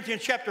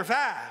 Corinthians chapter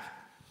 5.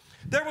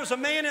 There was a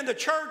man in the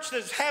church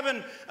that's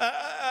having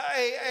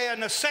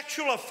a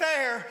sexual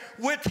affair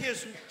with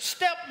his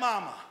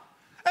stepmama.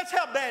 That's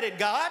how bad it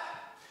got.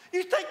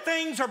 You think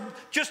things are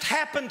just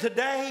happened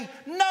today?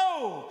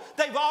 No,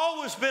 they've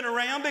always been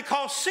around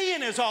because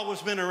sin has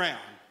always been around.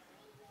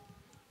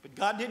 But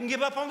God didn't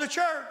give up on the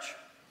church.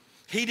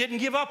 He didn't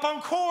give up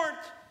on Corinth.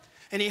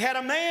 And he had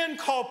a man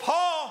called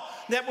Paul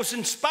that was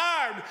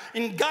inspired,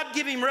 and God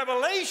gave him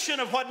revelation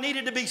of what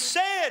needed to be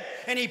said,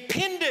 and he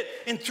penned it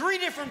in 3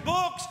 different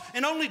books,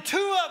 and only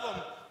 2 of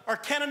them are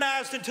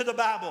canonized into the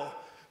Bible.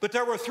 But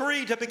there were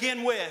 3 to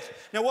begin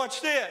with. Now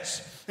watch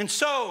this. And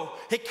so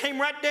it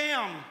came right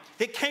down.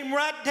 It came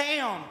right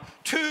down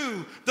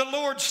to the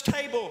Lord's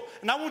table.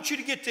 And I want you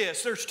to get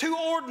this. There's 2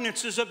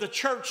 ordinances of the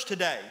church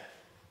today.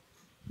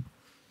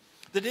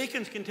 The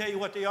deacons can tell you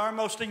what they are.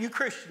 Most of you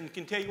Christians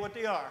can tell you what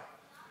they are.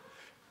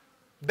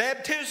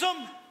 Baptism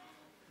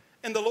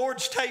and the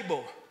Lord's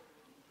table.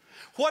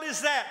 What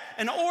is that?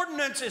 An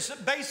ordinance is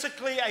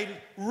basically a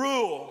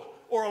rule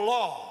or a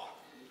law.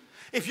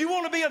 If you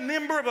want to be a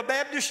member of a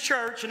Baptist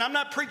church, and I'm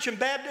not preaching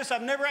Baptist,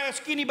 I've never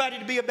asked anybody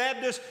to be a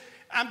Baptist.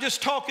 I'm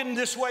just talking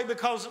this way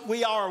because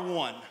we are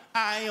one.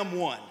 I am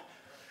one.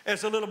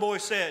 As the little boy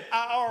said,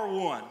 I are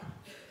one.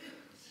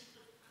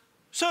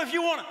 So if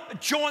you want to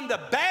join the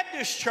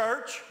Baptist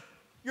church,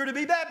 you're to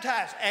be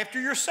baptized after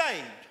you're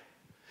saved.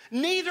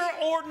 Neither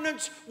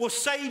ordinance will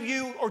save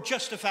you or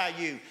justify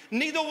you.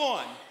 Neither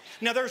one.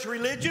 Now there's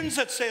religions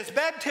that says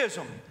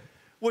baptism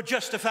will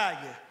justify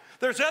you.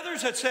 There's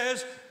others that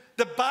says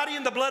the body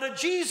and the blood of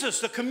Jesus,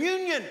 the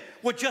communion,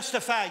 will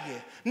justify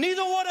you.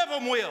 Neither one of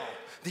them will.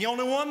 The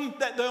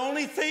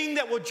only thing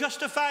that will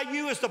justify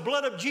you is the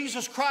blood of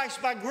Jesus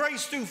Christ by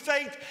grace through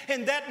faith,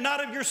 and that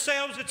not of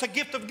yourselves. It's a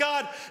gift of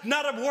God,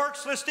 not of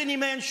works, lest any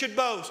man should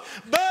boast.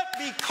 But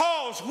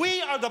because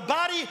we are the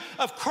body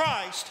of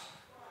Christ,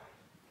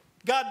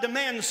 God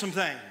demands some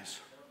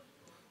things.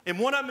 And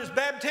one of them is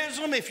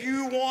baptism. If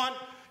you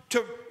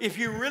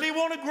really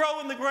want to grow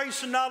in the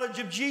grace and knowledge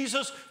of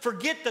Jesus,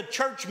 forget the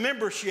church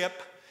membership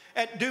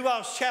at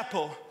Duval's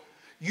Chapel.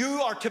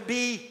 You are to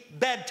be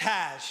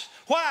baptized.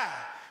 Why?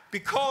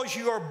 Because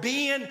you are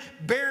being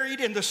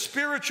buried in the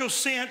spiritual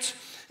sense.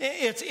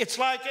 It's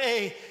like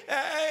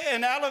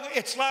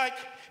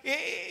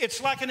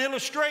an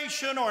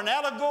illustration or an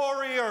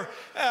allegory, or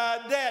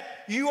that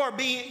you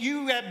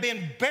have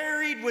been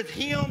buried with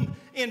Him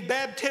in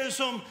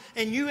baptism,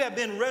 and you have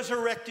been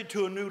resurrected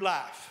to a new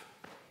life.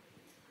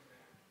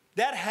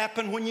 That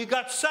happened when you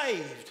got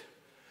saved.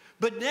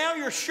 But now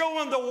you're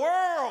showing the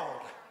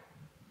world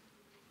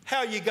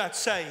how you got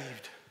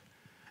saved.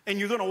 And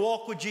you're going to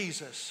walk with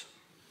Jesus.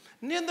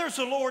 And then there's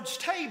the Lord's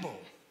table.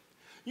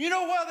 You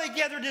know why they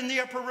gathered in the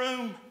upper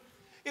room?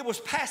 It was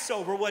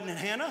Passover, wasn't it,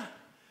 Hannah?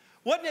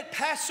 Wasn't it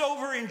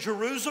Passover in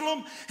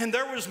Jerusalem? And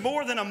there was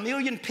more than 1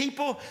 million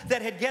people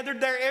that had gathered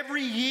there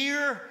every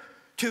year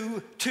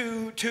to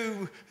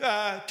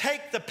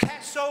take the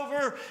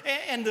Passover,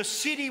 and the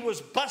city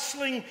was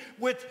bustling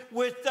with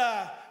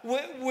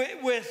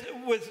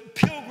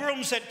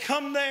pilgrims that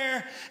come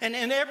there, and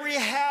in every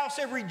house,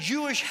 every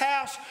Jewish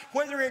house,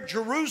 whether at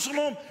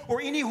Jerusalem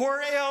or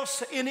anywhere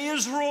else in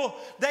Israel,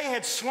 they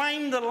had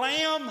slain the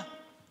lamb,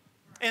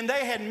 and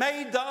they had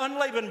made the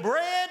unleavened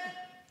bread,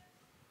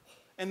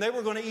 and they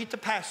were going to eat the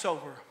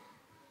Passover.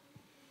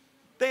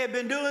 They had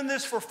been doing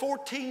this for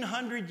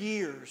 1,400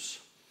 years.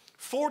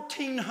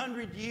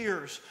 1,400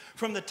 years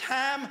from the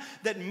time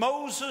that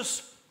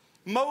Moses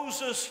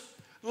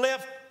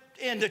left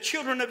and the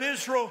children of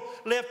Israel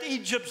left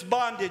Egypt's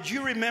bondage.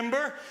 You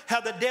remember how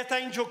the death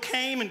angel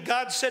came and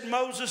God said,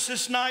 Moses,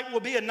 this night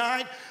will be a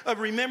night of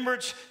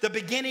remembrance, the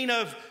beginning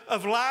of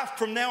life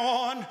from now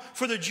on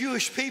for the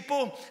Jewish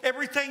people.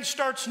 Everything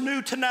starts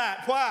new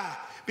tonight. Why?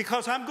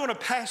 Because I'm going to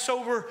pass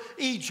over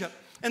Egypt.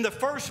 And the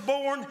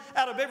firstborn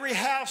out of every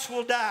house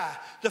will die.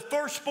 The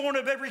firstborn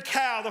of every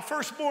cow, the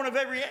firstborn of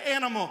every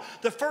animal,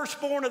 the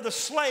firstborn of the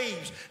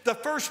slaves, the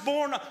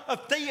firstborn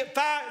of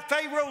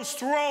Pharaoh's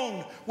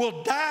throne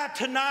will die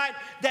tonight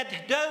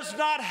that does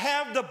not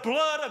have the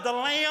blood of the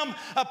lamb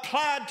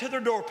applied to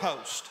their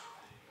doorpost.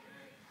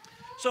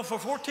 So for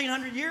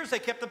 1,400 years they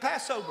kept the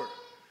Passover.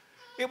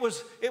 It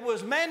was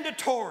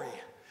mandatory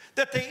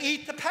that they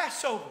eat the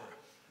Passover.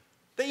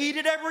 They eat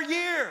it every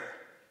year.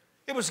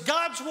 It was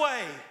God's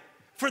way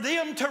for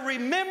them to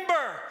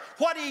remember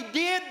what he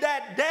did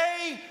that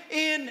day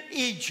in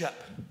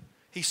Egypt.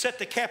 He set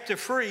the captive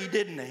free,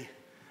 didn't he?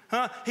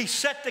 He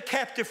set the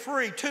captive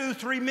free.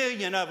 2-3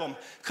 million of them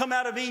come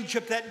out of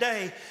Egypt that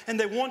day, and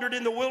they wandered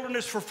in the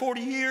wilderness for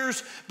 40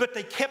 years, but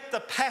they kept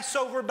the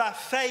Passover by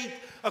faith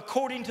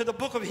according to the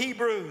book of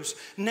Hebrews.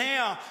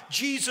 Now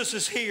Jesus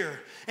is here,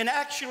 and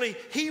actually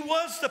he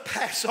was the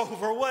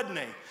Passover, wasn't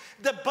he?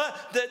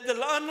 The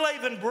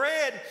unleavened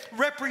bread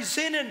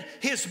represented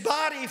his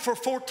body for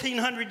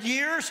 1,400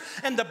 years,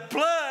 and the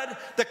blood,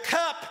 the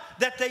cup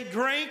that they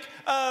drank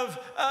of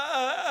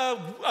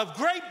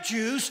grape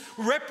juice,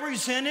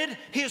 represented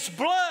his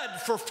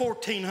blood for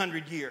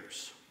 1,400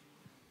 years.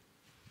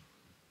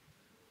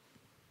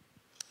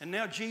 And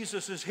now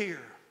Jesus is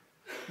here.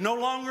 No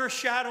longer a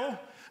shadow,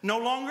 no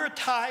longer a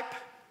type,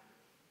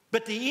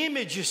 but the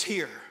image is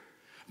here.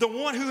 The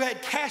one who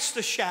had cast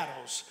the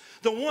shadows,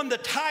 the one the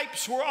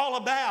types were all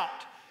about.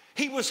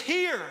 He was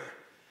here.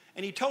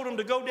 And he told them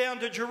to go down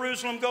to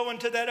Jerusalem, go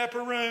into that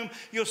upper room.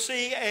 You'll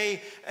see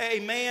a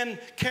man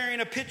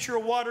carrying a pitcher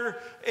of water,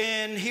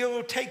 and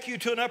he'll take you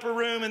to an upper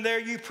room, and there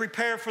you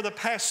prepare for the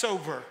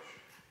Passover.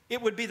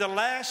 It would be the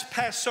last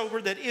Passover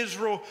that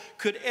Israel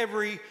could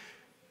ever eat,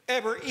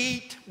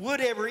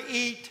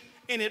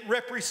 and it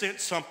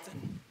represents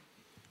something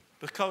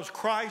because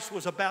Christ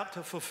was about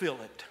to fulfill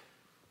it.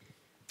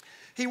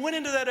 He went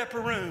into that upper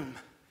room.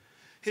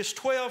 His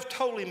 12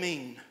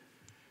 Ptolemine,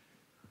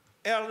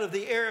 out of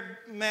the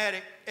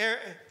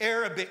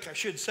Arabic,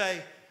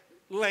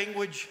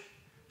 language,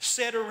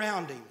 sat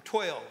around him,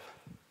 12.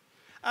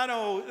 I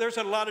know there's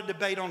a lot of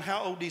debate on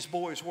how old these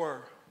boys were.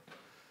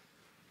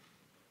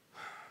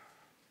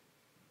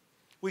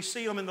 We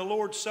see them in the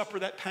Lord's Supper,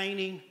 that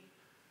painting,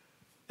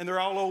 and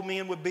they're all old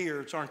men with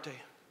beards, aren't they?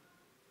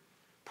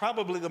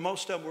 Probably the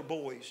most of them were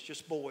boys,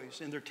 just boys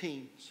in their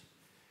teens.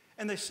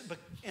 And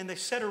they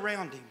sat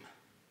around him.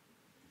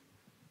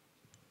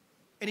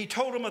 And he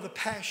told them of the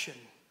passion.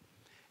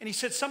 And he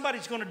said,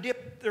 somebody's going to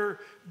dip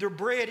their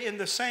bread in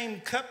the same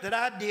cup that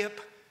I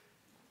dip,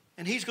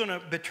 and he's going to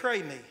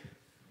betray me.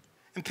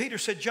 And Peter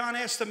said, John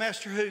asked the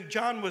master who.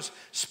 John was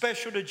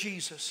special to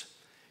Jesus.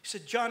 He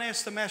said, John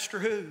asked the master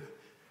who.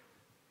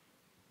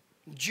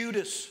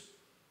 Judas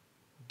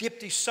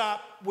dipped his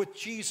sop with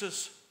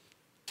Jesus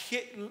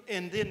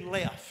and then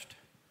left.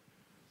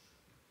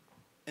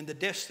 And the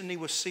destiny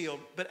was sealed.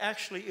 But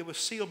actually, it was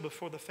sealed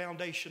before the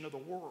foundation of the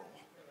world.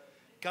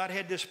 God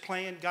had this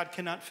plan. God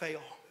cannot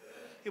fail.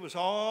 It was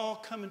all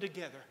coming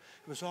together.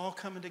 It was all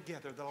coming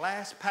together. The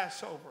last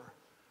Passover.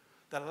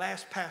 The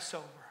last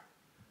Passover.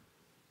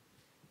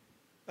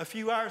 A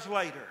few hours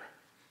later,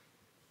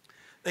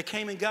 they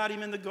came and got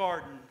him in the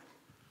garden.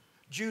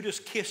 Judas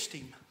kissed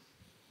him.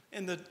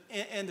 And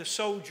the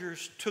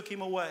soldiers took him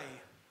away.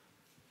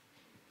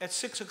 At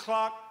 6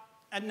 o'clock,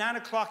 at 9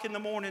 o'clock in the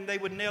morning, they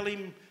would nail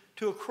him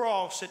to a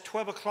cross. At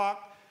 12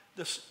 o'clock,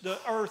 the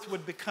earth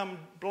would become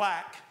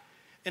black.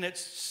 And at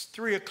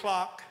 3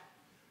 o'clock,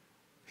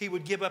 he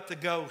would give up the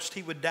ghost.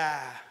 He would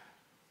die.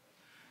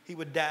 He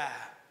would die.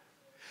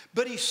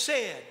 But he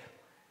said,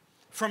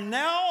 from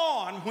now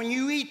on, when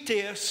you eat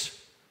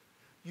this,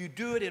 you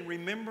do it in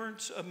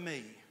remembrance of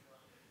me.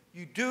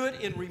 You do it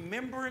in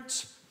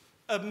remembrance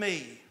of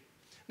me.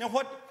 Now,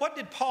 what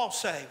did Paul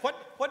say?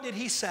 What did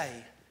he say?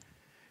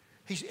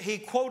 He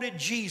quoted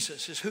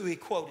Jesus, is who he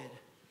quoted.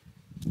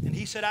 And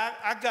he said,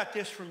 I got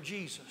this from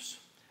Jesus.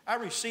 I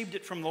received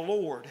it from the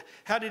Lord.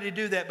 How did he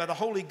do that? By the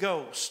Holy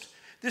Ghost.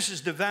 This is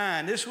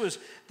divine. This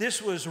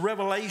was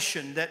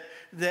revelation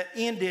that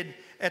ended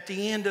at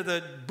the end of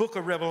the book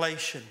of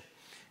Revelation.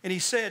 And he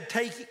said,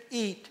 take,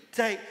 eat.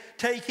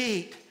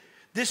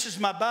 This is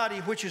my body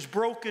which is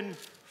broken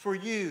for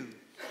you.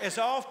 As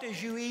oft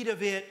as you eat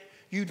of it,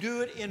 you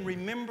do it in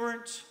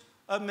remembrance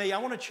of me. I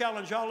want to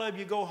challenge all of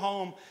you, go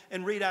home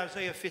and read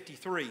Isaiah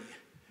 53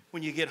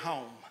 when you get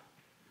home.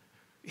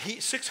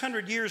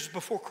 600 years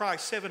before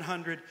Christ,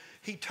 700,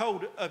 he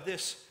told of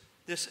this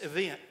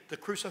event, the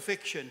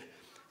crucifixion,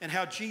 and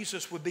how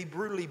Jesus would be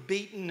brutally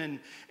beaten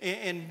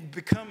and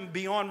become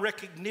beyond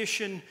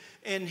recognition,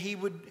 and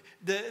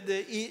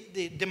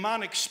the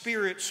demonic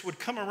spirits would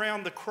come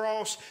around the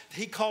cross.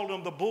 He called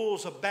them the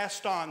bulls of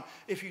Bashan.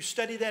 If you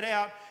study that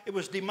out, it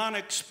was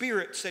demonic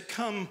spirits that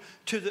come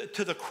to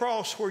the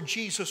cross where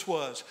Jesus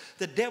was.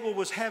 The devil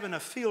was having a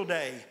field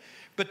day,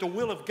 but the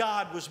will of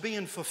God was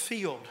being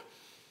fulfilled.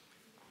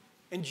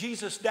 And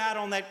Jesus died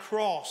on that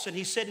cross, and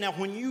he said, now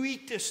when you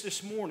eat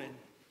this morning,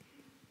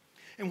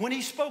 and when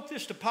he spoke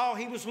this to Paul,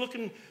 he was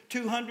looking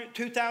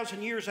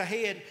 2,000 years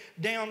ahead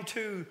down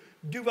to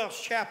Duval's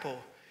Chapel.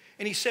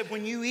 And he said,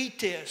 when you eat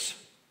this,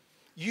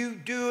 you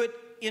do it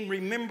in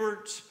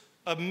remembrance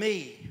of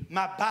me,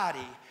 my body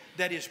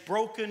that is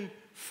broken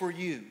for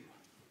you.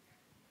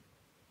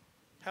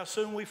 How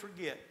soon we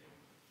forget.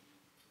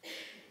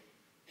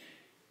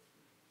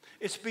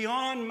 It's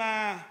beyond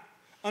my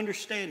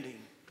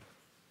understanding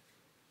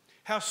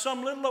how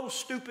some little old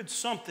stupid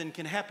something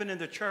can happen in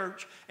the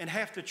church and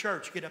half the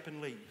church get up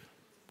and leave.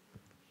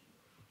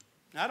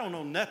 I don't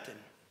know nothing.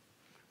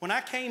 When I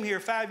came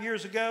here 5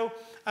 years ago,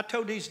 I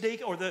told these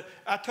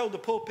I told the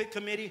pulpit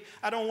committee,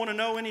 I don't want to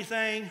know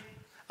anything.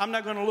 I'm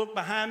not going to look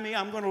behind me.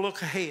 I'm going to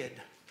look ahead.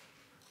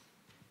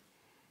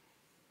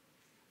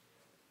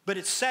 But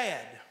it's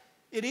sad.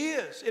 It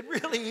is. It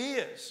really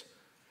is.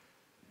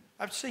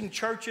 I've seen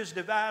churches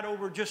divide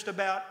over just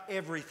about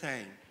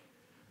everything.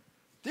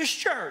 This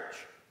church,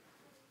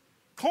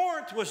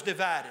 Corinth, was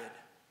divided.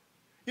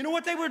 You know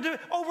what they were doing?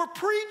 Over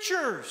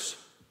preachers.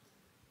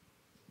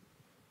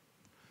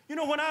 You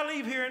know, when I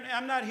leave here and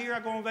I'm not here, I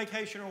go on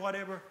vacation or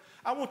whatever,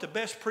 I want the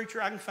best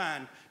preacher I can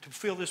find to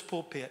fill this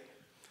pulpit.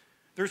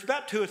 There's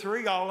about 2 or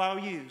 3 I'll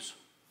use.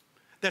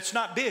 That's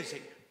not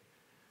busy.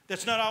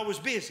 That's not always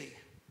busy.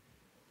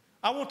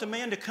 I want the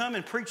man to come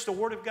and preach the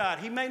Word of God.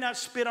 He may not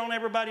spit on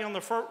everybody on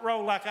the front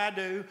row like I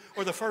do,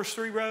 or the first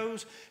 3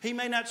 rows. He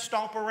may not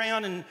stomp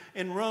around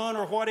and run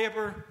or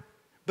whatever,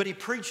 but he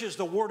preaches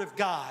the Word of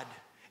God.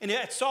 And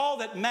that's all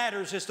that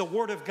matters is the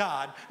Word of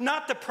God.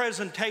 Not the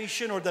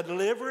presentation or the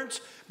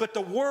deliverance, but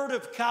the Word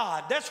of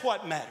God. That's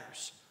what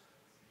matters.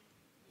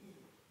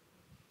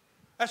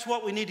 That's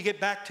what we need to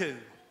get back to.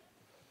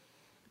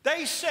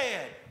 They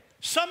said,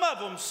 some of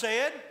them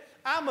said,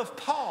 I'm of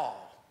Paul.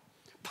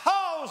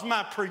 Paul's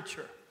my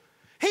preacher.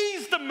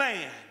 He's the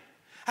man.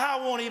 I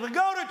won't even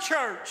go to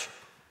church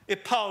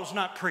if Paul's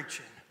not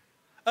preaching.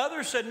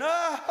 Others said,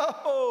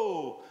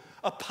 no,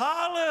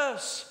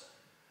 Apollos.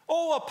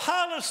 Oh,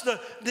 Apollos,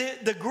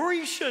 the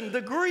Grecian,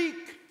 the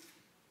Greek,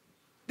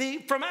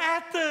 from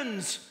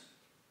Athens.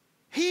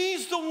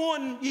 He's the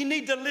one you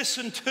need to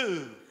listen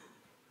to.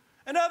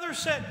 And others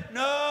said,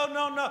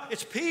 no,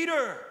 it's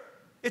Peter.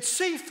 It's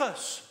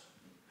Cephas.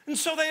 And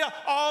so they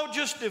all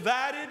just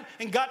divided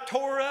and got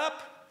tore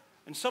up.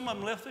 And some of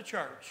them left the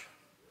church.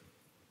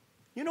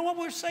 You know what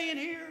we're saying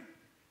here?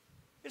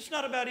 It's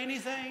not about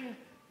anything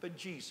but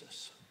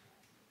Jesus.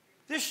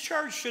 This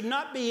church should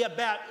not be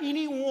about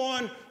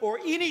anyone or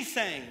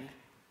anything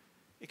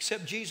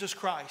except Jesus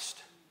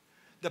Christ,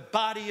 the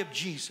body of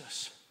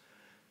Jesus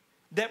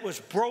that was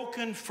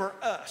broken for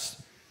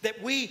us,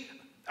 that we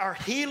are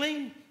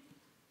healing,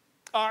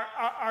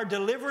 our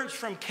deliverance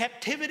from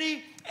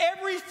captivity,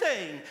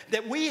 everything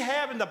that we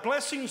have in the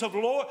blessings of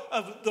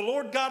the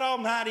Lord God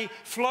Almighty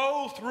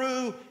flow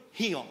through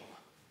Him.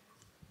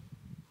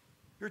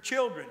 Your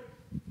children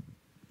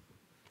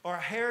are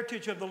a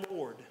heritage of the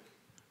Lord,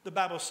 the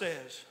Bible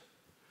says.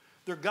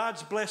 They're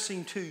God's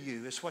blessing to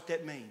you, is what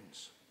that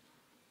means.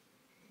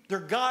 They're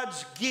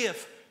God's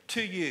gift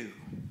to you.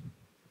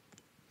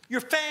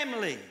 Your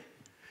family,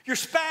 your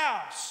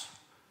spouse,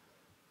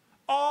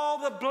 all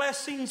the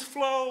blessings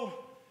flow.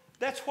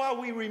 That's why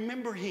we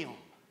remember Him.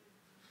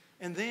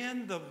 And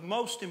then the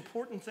most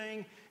important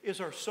thing is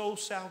our soul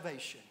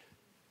salvation.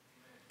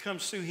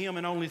 Comes through Him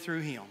and only through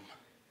Him.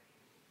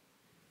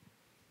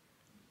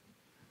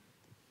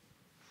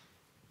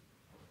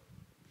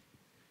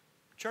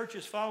 Church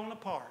is falling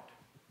apart.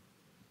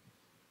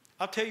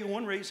 I'll tell you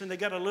one reason. They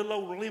got a little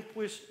old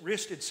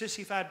limp-wristed,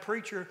 sissified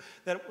preacher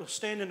that will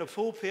stand in the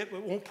pulpit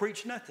but won't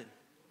preach nothing.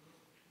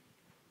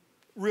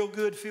 Real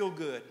good, feel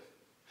good.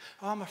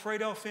 Oh, I'm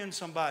afraid I'll offend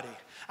somebody.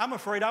 I'm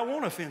afraid I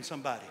won't offend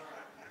somebody.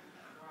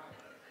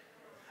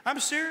 I'm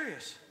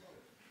serious.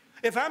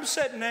 If I'm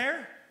sitting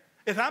there,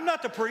 if I'm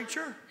not the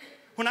preacher,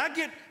 when I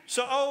get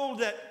so old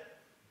that,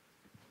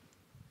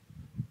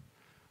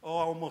 I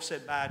almost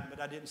said Biden, but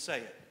I didn't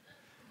say it.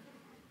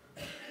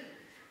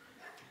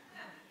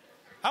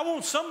 I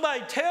want somebody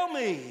to tell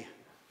me,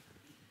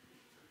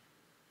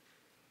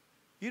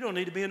 you don't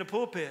need to be in the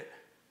pulpit.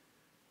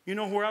 You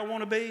know where I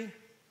want to be,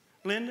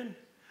 Lyndon?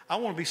 I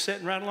want to be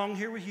sitting right along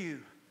here with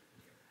you.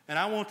 And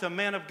I want the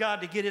man of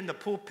God to get in the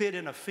pulpit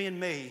and offend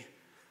me,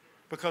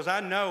 because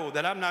I know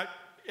that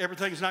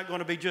everything's not going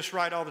to be just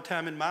right all the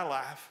time in my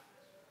life.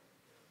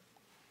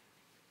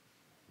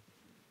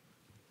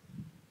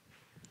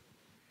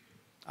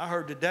 I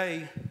heard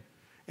today,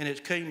 and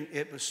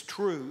it was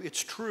true,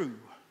 it's true,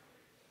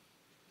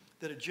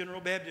 that a General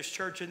Baptist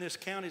church in this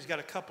county's got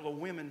a couple of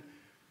women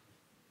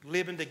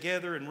living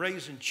together and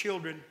raising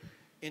children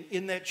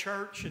in that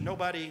church, and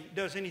nobody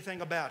does anything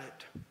about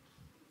it.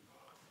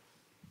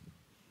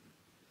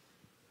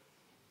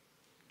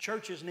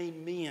 Churches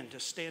need men to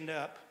stand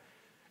up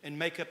and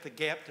make up the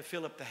gap to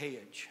fill up the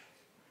hedge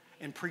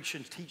and preach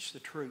and teach the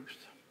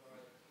truth.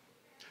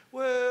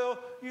 Well,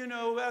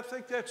 I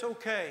think that's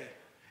okay.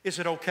 Is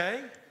it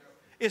okay?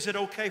 Is it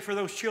okay for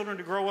those children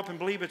to grow up and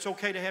believe it's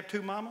okay to have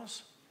 2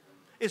 mamas?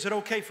 Is it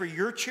okay for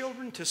your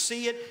children to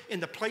see it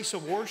in the place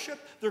of worship?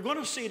 They're going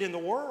to see it in the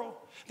world.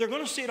 They're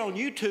going to see it on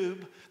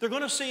YouTube. They're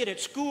going to see it at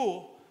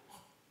school.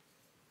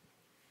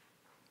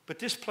 But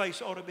this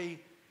place ought to be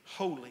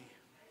holy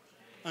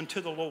unto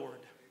the Lord.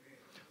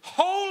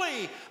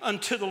 Holy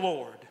unto the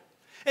Lord.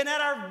 And at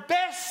our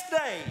best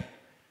day,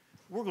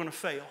 we're going to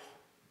fail.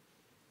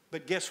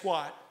 But guess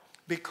what?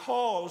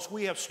 Because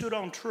we have stood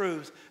on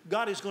truth,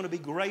 God is going to be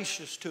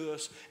gracious to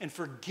us and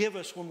forgive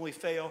us when we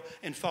fail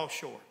and fall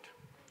short.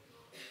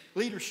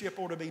 Leadership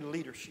ought to be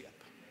leadership.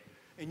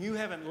 And you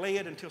haven't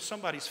led until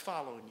somebody's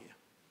following you.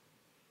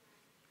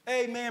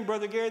 Amen,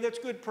 Brother Gary, that's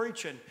good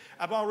preaching.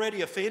 I've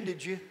already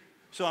offended you,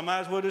 so I might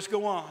as well just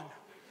go on.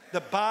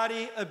 The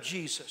body of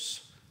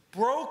Jesus,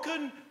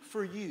 broken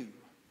for you,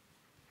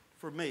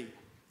 for me.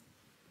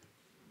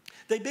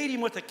 They beat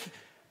him with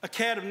a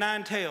cat of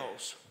 9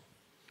 tails.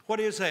 What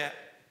is that?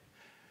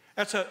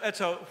 That's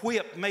a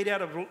whip made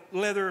out of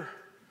leather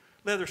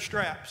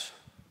straps.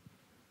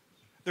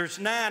 There's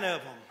 9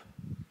 of them.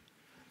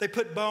 They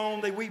put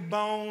bone,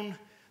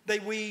 they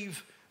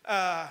weave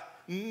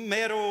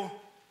metal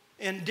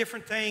and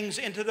different things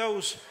into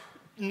those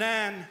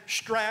 9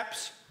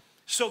 straps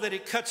so that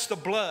it cuts the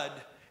blood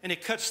and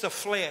it cuts the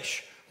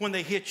flesh when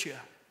they hit you.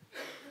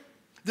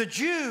 The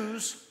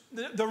Jews,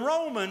 the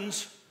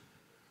Romans,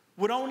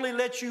 would only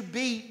let you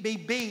be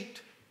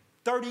beat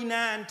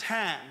 39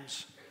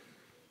 times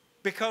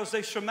because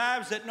they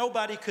surmised that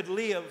nobody could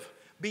live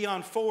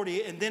beyond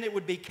 40, and then it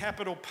would be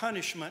capital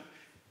punishment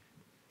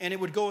and it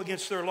would go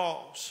against their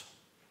laws.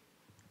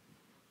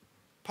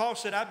 Paul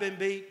said, I've been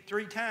beat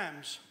 3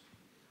 times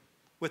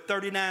with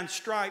 39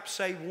 stripes,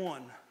 save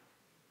 1.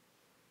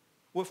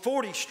 With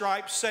 40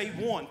 stripes, save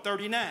 1,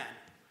 39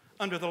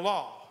 under the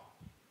law.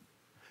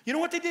 You know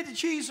what they did to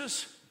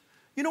Jesus?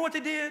 You know what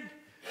they did?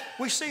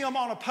 We see him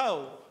on a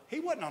pole. He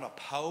wasn't on a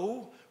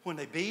pole when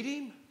they beat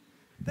him.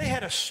 They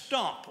had a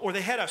stump or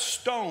they had a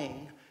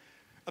stone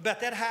about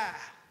that high.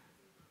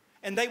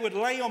 And they would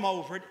lay him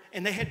over it,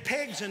 and they had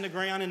pegs in the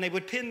ground, and they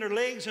would pin their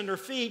legs and their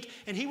feet,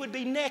 and he would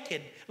be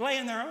naked,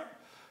 laying there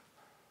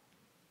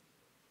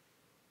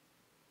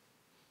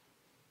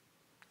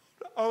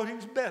on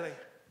his belly.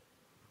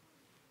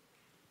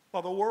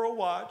 While the world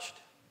watched,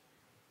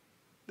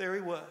 there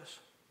he was.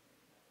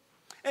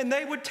 And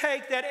they would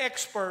take that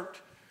expert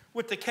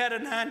with the cat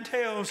of 9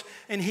 tails,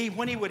 and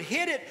when he would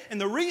hit it,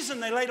 and the reason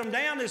they laid him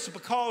down is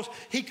because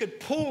he could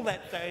pull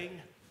that thing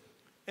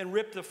and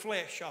rip the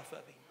flesh off of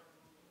him.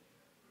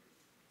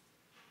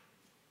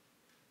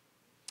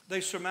 They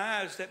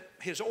surmised that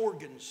his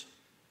organs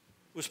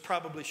was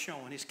probably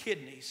showing, his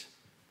kidneys.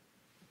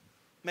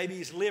 Maybe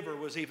his liver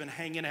was even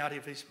hanging out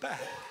of his back.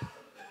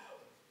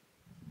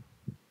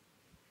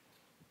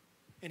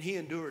 And he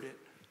endured it.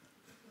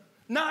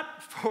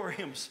 Not for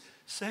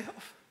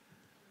himself,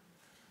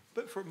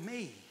 but for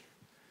me.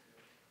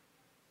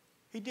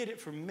 He did it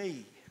for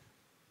me.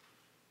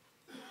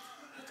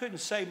 I couldn't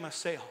save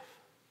myself.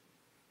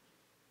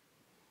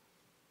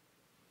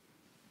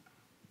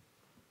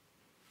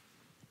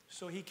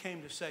 So he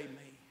came to save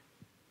me.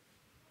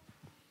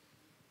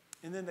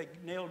 And then they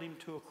nailed him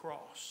to a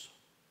cross.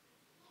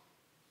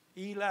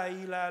 Eli,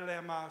 Eli,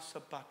 lama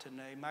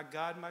sabachthani. My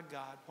God,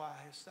 why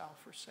hast thou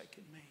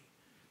forsaken me?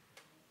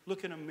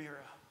 Look in a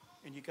mirror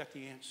and you got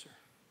the answer.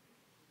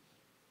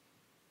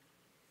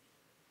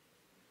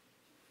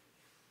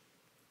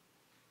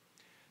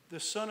 The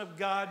Son of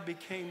God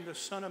became the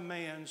Son of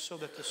Man so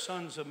that the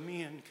sons of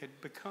men could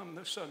become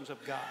the sons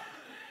of God.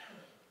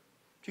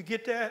 Did you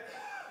get that?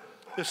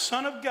 The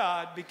Son of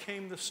God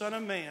became the Son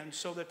of Man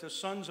so that the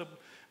sons of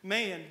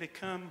man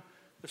become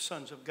the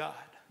sons of God.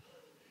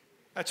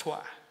 That's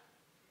why.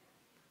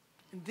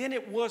 And then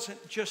it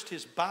wasn't just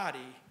his body,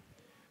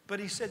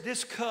 but he said,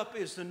 this cup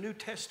is the New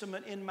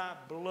Testament in my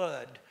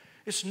blood.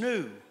 It's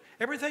new.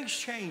 Everything's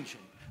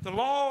changing. The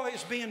law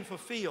is being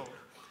fulfilled.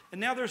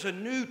 And now there's a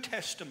New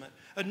Testament,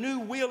 a new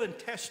will and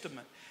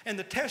testament. And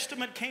the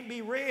testament can't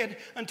be read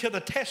until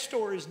the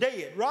testor is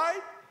dead,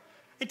 right?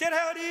 Ain't that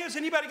how it is?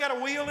 Anybody got a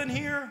will in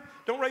here?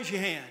 Don't raise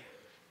your hand.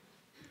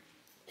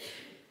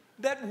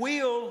 That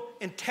will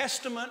and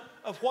testament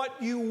of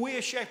what you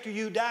wish after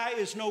you die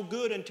is no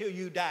good until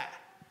you die.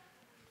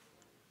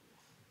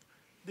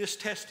 This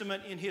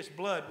testament in his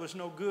blood was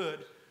no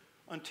good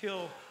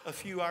until a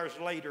few hours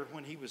later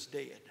when he was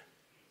dead.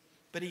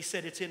 But he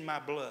said, it's in my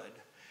blood.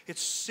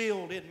 It's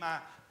sealed in my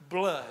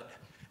blood.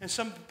 And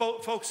some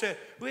folks said,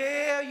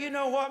 well, you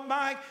know what,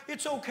 Mike?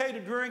 It's okay to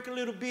drink a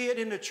little bit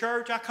in the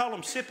church. I call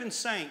them sipping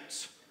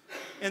saints.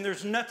 And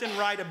there's nothing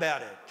right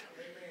about it.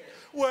 Amen.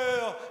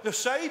 Well, the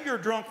Savior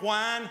drunk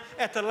wine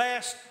at the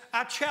last.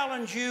 I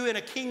challenge you in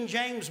a King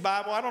James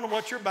Bible. I don't know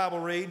what your Bible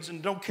reads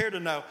and don't care to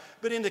know.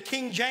 But in the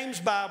King James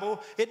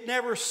Bible, it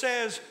never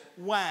says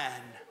wine.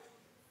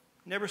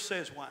 Never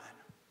says wine.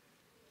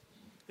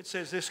 It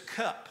says this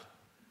cup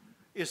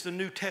is the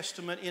New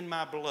Testament in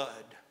my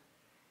blood.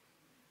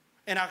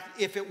 And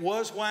if it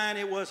was wine,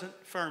 it wasn't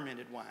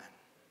fermented wine.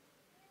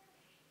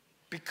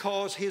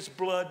 Because his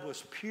blood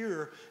was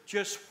pure.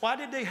 Why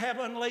did they have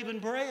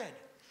unleavened bread?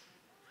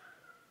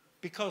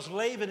 Because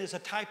leaven is a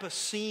type of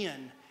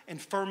sin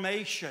and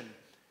formation.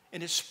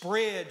 And it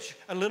spreads.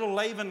 A little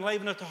leaven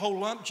at the whole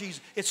lump, Jesus.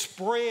 It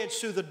spreads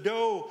through the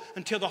dough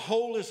until the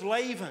whole is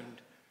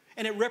leavened.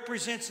 And it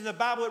represents, in the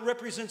Bible, it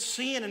represents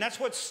sin. And that's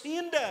what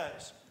sin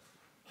does.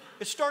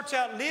 It starts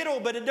out little,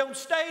 but it don't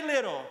stay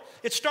little.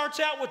 It starts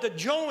out with a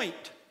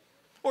joint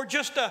or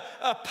just a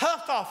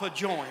puff off a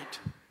joint.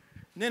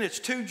 And then it's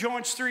 2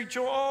 joints, 3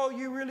 joints. Oh,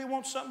 you really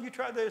want something? You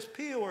try this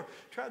pill or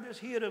try this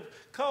hit of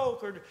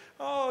Coke or,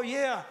 oh,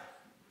 yeah.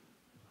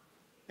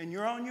 And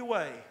you're on your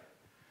way.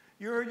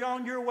 You're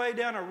on your way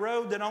down a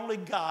road that only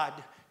God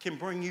can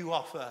bring you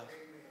off of.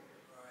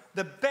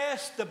 The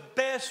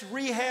best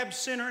rehab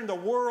center in the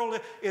world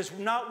is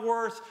not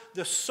worth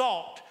the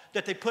salt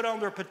that they put on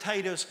their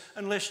potatoes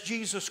unless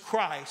Jesus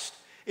Christ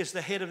is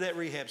the head of that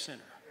rehab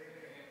center.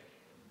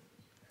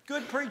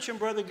 Good preaching,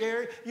 Brother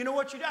Gary. You know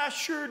what? I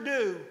sure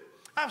do.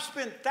 I've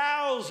spent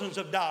thousands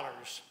of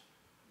dollars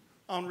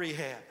on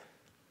rehab.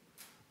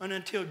 And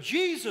until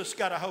Jesus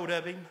got a hold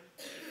of him,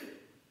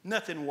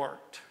 nothing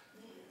worked.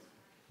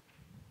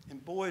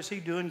 And boy, is he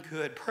doing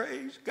good.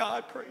 Praise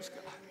God, praise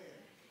God.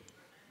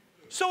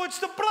 So it's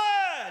the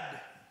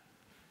blood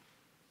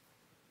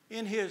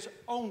in his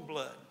own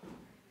blood.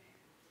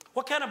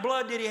 What kind of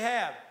blood did he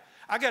have?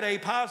 I got A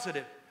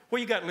positive.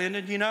 What you got,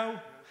 Lyndon? You know?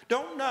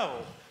 Don't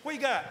know. What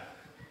you got?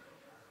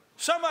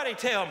 Somebody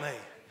tell me.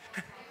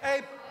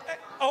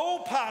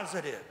 O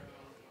positive.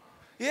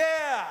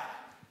 Yeah.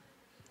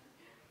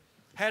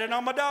 Had it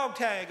on my dog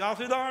tag all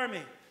through the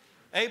Army.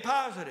 A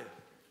positive.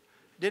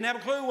 Didn't have a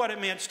clue what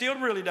it meant. Still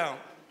really don't.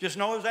 Just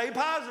know it was A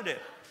positive.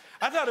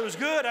 I thought it was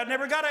good. I'd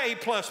never got an A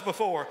plus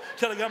before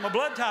until I got my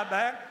blood type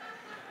back.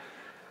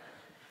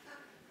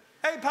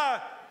 A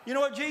positive. You know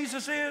what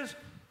Jesus is?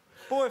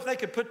 Boy, if they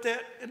could put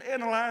that and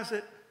analyze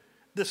it,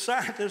 the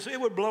scientists, it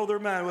would blow their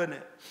mind, wouldn't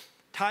it?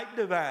 Type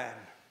divine.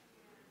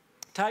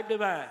 Type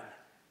divine.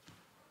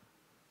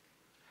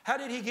 How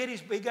did he get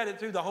his? He got it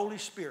through the Holy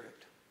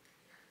Spirit.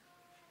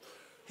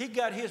 He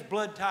got his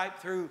blood type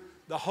through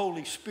the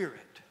Holy Spirit.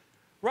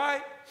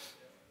 Right?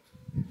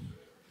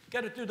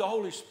 Got it through the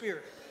Holy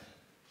Spirit.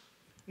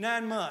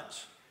 9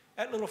 months.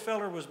 That little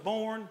feller was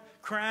born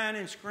crying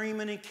and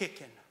screaming and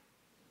kicking.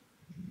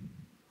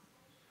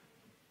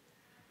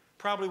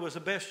 Probably was the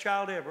best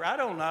child ever. I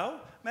don't know.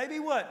 Maybe he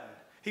wasn't.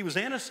 He was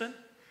innocent,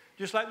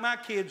 just like my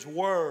kids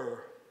were.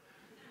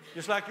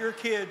 Just like your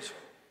kids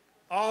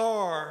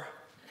are.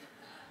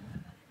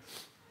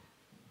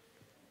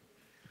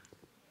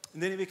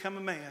 And then he became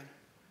a man.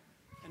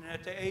 And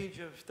at the age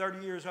of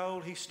 30 years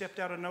old, he stepped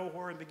out of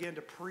nowhere and began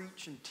to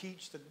preach and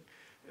teach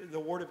the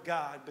Word of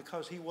God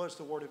because he was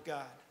the Word of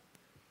God.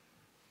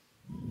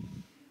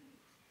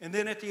 And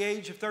then at the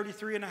age of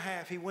 33 and a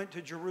half, he went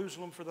to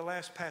Jerusalem for the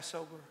last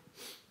Passover.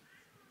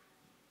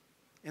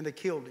 And they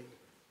killed him.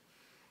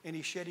 And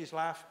he shed his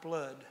life's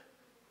blood.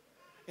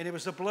 And it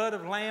was the blood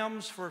of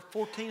lambs for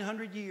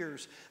 1,400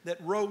 years that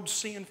rode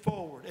sin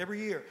forward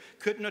every year.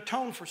 Couldn't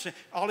atone for sin.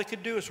 All he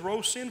could do is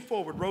roll sin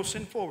forward, roll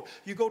sin forward.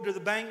 You go to the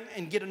bank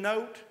and get a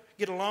note,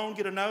 get a loan,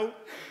 get a note.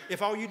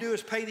 If all you do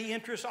is pay the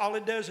interest, all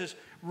it does is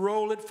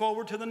roll it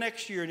forward to the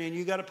next year. And then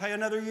you got to pay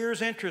another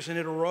year's interest, and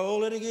it'll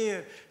roll it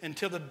again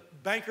until the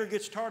banker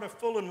gets tired of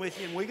fooling with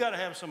you. And we got to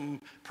have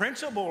some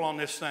principle on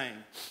this thing.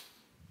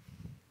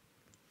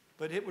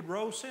 But it would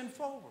roll sin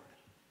forward.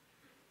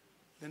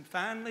 Then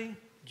finally,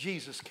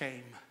 Jesus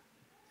came.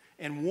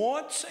 And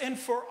once and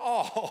for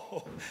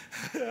all,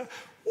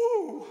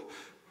 woo,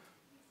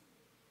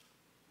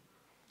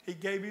 he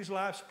gave his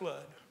life's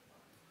blood.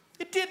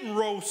 It didn't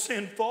roll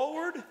sin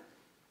forward.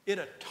 It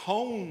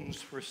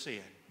atones for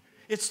sin.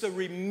 It's the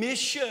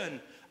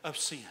remission of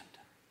sin.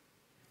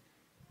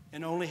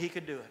 And only he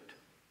could do it.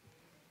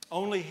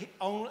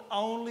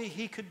 Only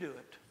he could do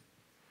it.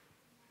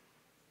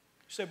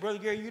 You say, Brother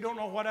Gary, you don't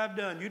know what I've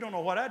done. You don't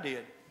know what I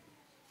did.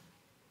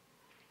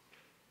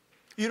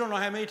 You don't know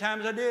how many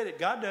times I did it.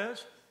 God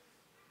does.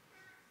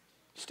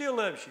 Still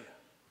loves you.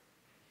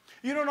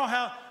 You don't know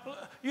how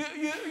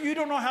you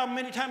don't know how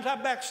many times I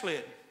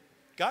backslid.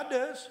 God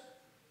does.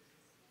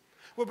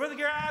 Well, Brother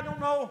Gary, I don't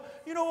know.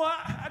 You know what?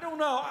 I don't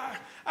know.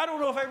 I don't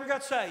know if I ever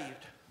got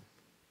saved.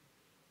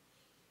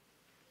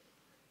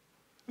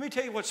 Let me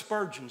tell you what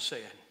Spurgeon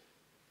said.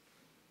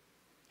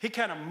 He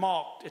kind of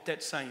mocked at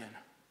that saying.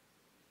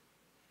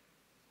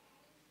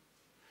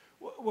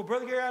 Well,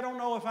 Brother Gary, I don't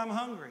know if I'm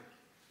hungry.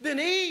 Then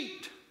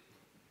eat.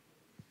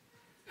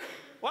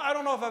 Well, I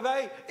don't know if I've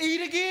ate.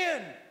 Eat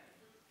again.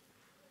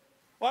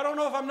 Well, I don't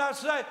know if I'm not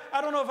saved. I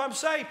don't know if I'm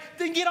saved.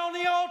 Then get on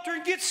the altar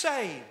and get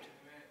saved.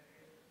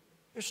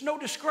 There's no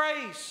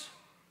disgrace.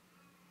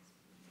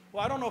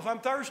 Well, I don't know if I'm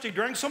thirsty.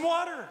 Drink some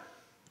water.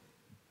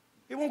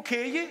 It won't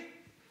kill you.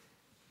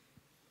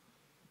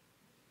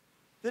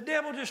 The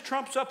devil just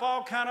trumps up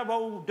all kind of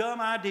old dumb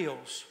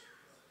ideals.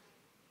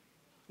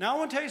 Now, I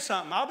want to tell you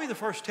something. I'll be the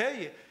first to tell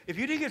you. If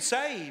you didn't get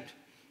saved,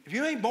 if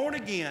you ain't born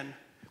again,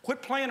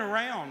 quit playing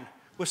around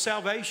with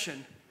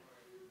salvation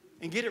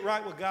and get it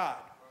right with God.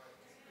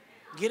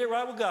 Get it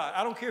right with God.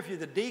 I don't care if you're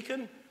the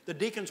deacon, the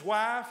deacon's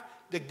wife,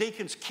 the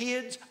deacon's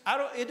kids.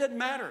 It doesn't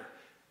matter.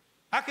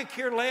 I could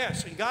care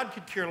less, and God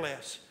could care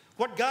less.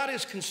 What God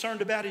is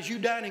concerned about is you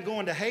dying and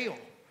going to hell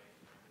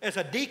as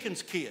a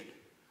deacon's kid.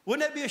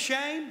 Wouldn't that be a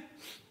shame?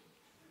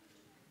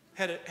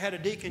 Had a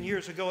deacon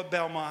years ago at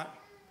Belmont.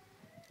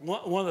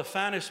 One of the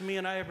finest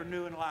men I ever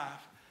knew in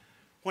life.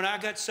 When I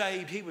got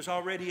saved, he was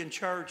already in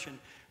church, and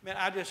man,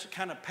 I just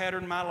kind of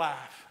patterned my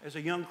life. As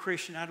a young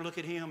Christian, I'd look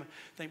at him and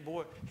think,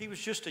 boy, he was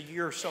just a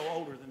year or so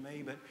older than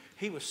me, but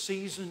he was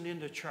seasoned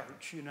into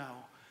church, you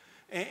know.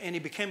 And he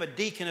became a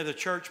deacon of the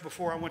church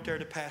before I went there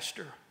to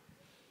pastor.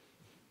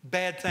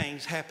 bad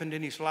things happened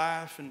in his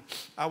life, and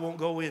I won't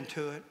go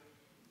into it.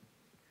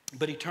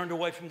 But he turned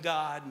away from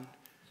God, and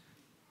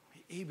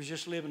he was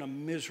just living a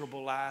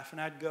miserable life.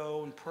 And I'd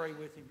go and pray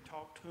with him,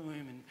 talk to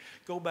him, and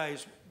go by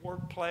his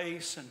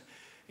workplace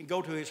and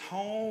go to his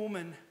home.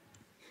 And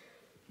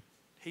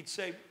he'd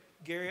say,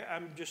 Gary,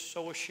 I'm just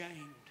so ashamed.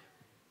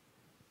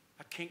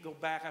 I can't go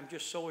back. I'm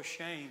just so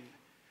ashamed.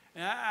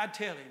 And I'd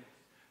tell him,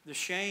 the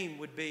shame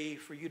would be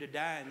for you to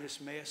die in this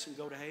mess and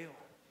go to hell.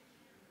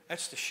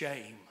 That's the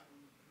shame.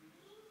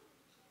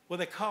 Well,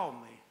 they called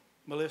me,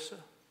 Melissa.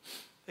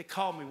 They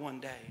called me one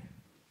day.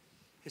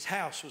 His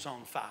house was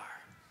on fire.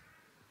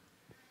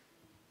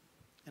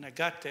 And I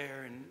got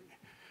there, and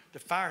the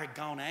fire had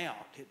gone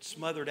out. It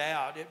smothered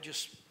out. It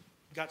just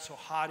got so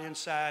hot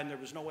inside, and there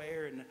was no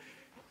air.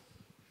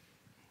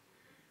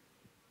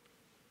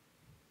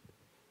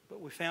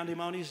 But we found him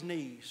on his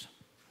knees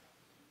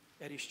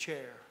at his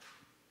chair.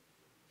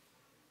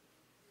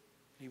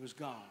 He was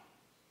gone.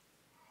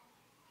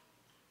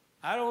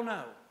 I don't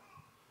know.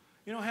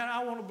 You know,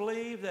 I want to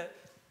believe that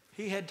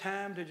he had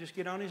time to just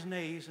get on his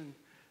knees and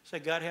say,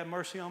 God, have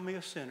mercy on me,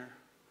 a sinner.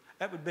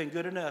 That would have been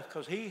good enough,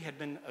 because he had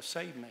been a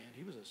saved man.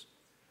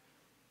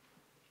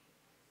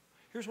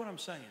 Here's what I'm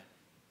saying.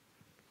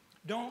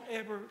 Don't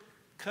ever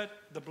cut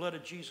the blood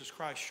of Jesus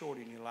Christ short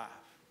in your life.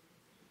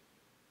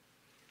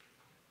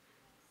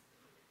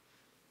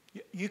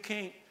 You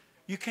can't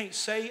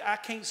say, I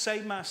can't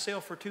save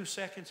myself for 2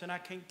 seconds, and I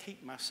can't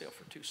keep myself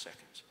for 2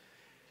 seconds.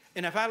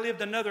 And if I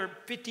lived another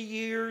 50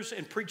 years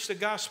and preached the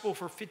gospel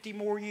for 50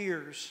 more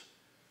years,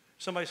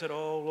 somebody said,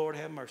 oh, Lord,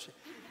 have mercy.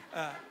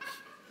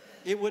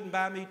 It wouldn't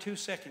buy me 2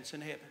 seconds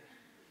in heaven.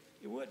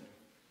 It wouldn't.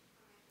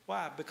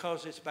 Why?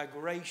 Because it's by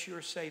grace you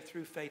are saved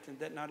through faith, and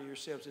that not of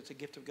yourselves. It's a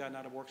gift of God,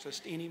 not of works,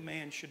 lest any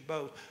man should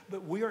boast.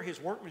 But we are his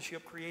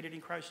workmanship, created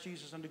in Christ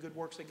Jesus unto good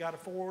works that God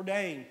hath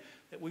foreordained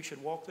that we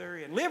should walk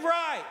therein. Live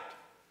right.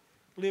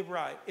 Live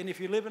right. And if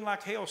you're living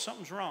like hell,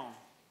 something's wrong.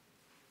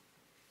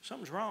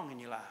 Something's wrong in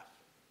your life.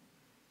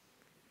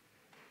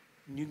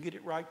 And you can get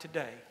it right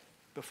today.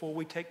 Before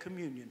we take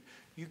communion,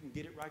 you can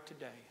get it right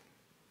today.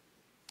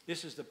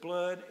 This is the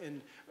blood.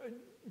 And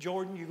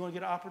Jordan, you're going to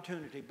get an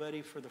opportunity,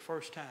 buddy, for the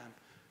first time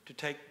to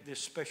take this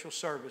special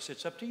service.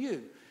 It's up to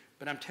you.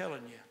 But I'm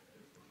telling you,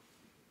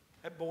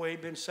 that boy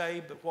ain't been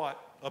saved but what?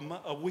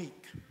 A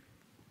week.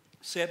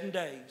 7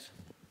 days.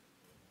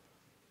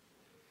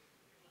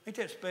 Ain't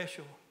that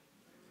special?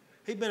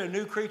 He's been a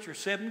new creature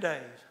 7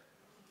 days.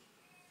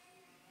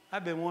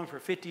 I've been one for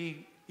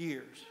 50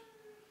 years.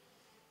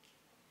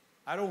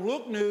 I don't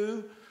look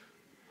new.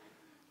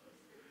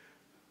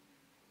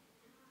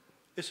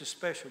 This is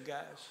special,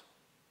 guys.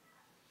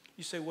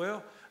 You say,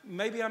 well,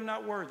 maybe I'm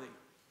not worthy.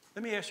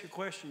 Let me ask you a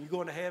question. You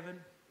going to heaven?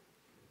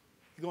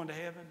 You going to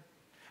heaven?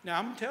 Now,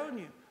 I'm telling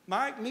you,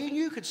 Mike, me and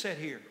you could sit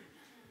here.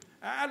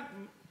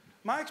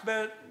 Mike's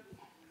about,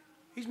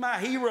 he's my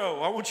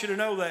hero. I want you to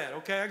know that,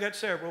 okay? I got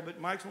several, but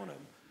Mike's one of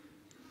them.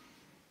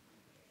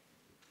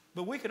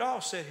 But we could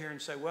all sit here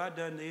and say, well, I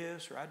done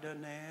this, or I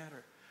done that,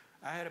 or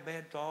I had a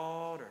bad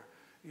thought, or,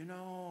 you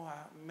know,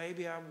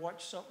 maybe I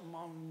watched something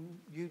on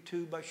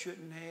YouTube I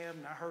shouldn't have,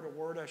 and I heard a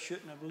word I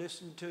shouldn't have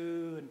listened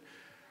to. And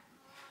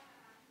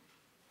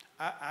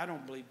I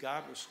don't believe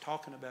God was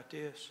talking about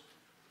this.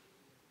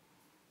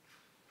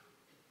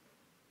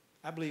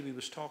 I believe he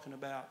was talking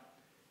about,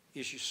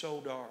 is your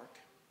soul dark?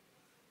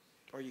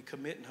 Are you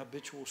committing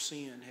habitual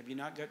sin? Have you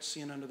not got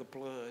sin under the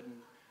blood? And,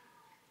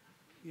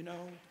 you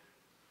know,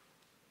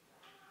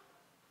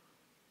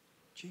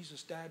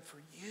 Jesus died for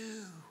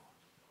you.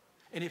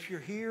 And if you're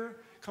here,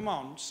 come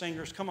on,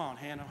 singers, come on,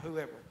 Hannah,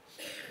 whoever.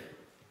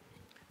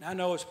 Now, I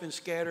know it's been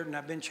scattered and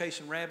I've been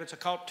chasing rabbits. I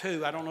caught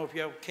 2. I don't know if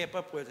y'all kept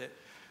up with it,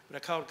 but I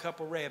caught a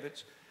couple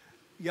rabbits.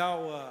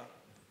 Y'all,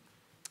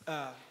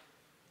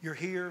 you're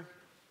here.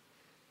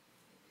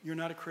 You're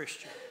not a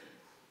Christian.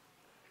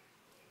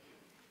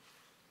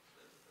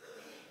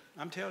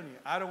 I'm telling you,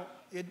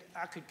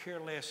 I could care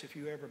less if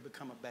you ever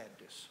become a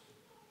Baptist.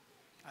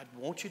 I'd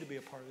want you to be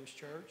a part of this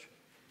church.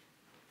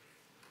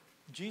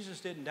 Jesus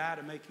didn't die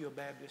to make you a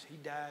Baptist. He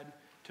died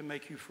to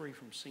make you free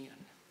from sin.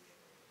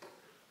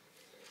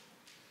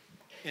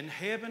 In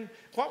heaven,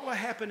 what will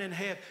happen in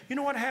heaven? You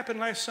know what happened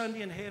last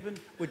Sunday in heaven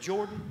with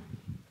Jordan?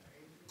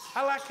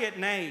 I like that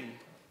name.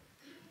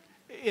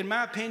 In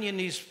my opinion,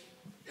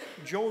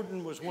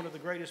 Jordan was one of the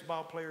greatest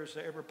ball players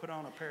to ever put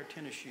on a pair of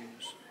tennis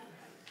shoes.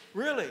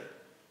 Really.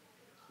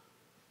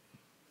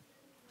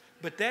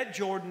 But that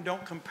Jordan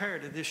don't compare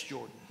to this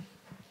Jordan,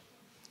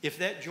 if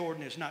that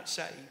Jordan is not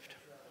saved.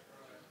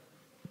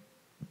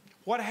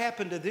 What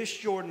happened to this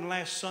Jordan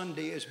last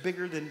Sunday is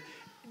bigger than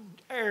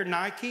Air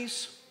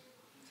Nikes.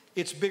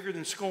 It's bigger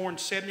than scoring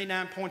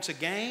 79 points a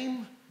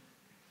game.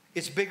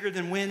 It's bigger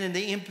than winning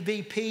the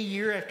MVP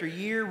year after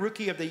year,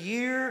 Rookie of the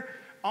Year,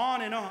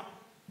 on and on.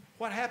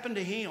 What happened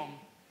to him?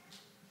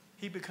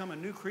 He became a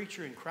new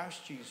creature in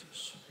Christ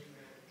Jesus.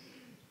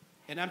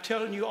 And I'm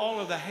telling you, all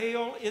of the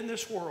hell in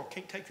this world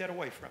can't take that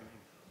away from him.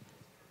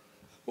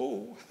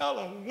 Oh,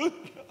 hallelujah.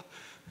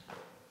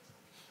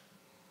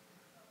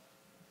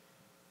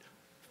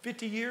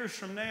 50 years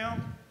from now,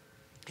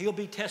 He'll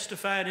be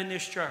testifying in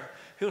this church.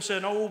 He'll say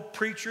an old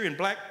preacher in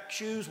black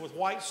shoes with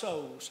white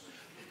soles.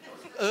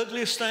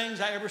 Ugliest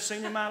things I ever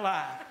seen in my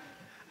life.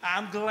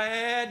 I'm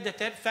glad that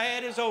that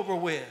fad is over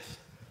with.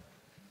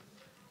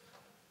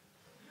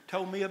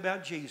 Told me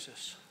about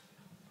Jesus.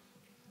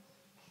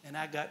 And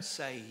I got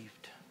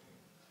saved.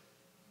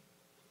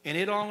 And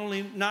it'll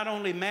not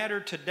only matter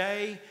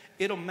today,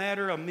 it'll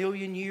matter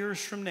 1,000,000 years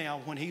from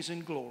now when He's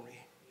in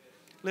glory.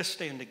 Let's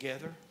stand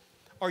together.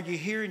 Are you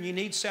here and you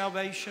need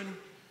salvation?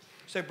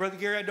 Say, Brother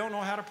Gary, I don't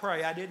know how to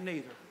pray. I didn't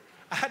either.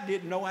 I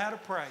didn't know how to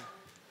pray.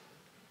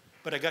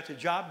 But I got the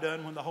job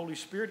done when the Holy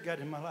Spirit got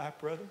in my life,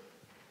 brother.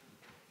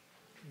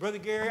 Brother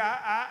Gary,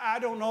 I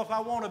don't know if I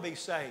want to be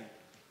saved.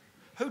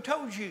 Who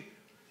told you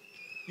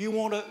you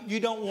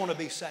don't want to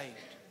be saved?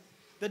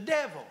 The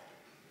devil.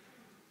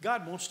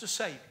 God wants to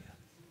save you.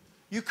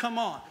 You come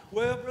on.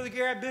 Well, Brother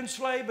Gary, I've been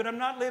slave, but I'm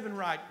not living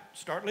right.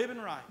 Start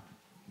living right.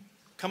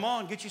 Come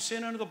on, get your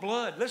sin under the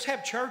blood. Let's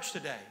have church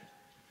today.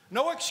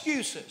 No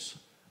excuses.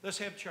 Let's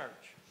have church.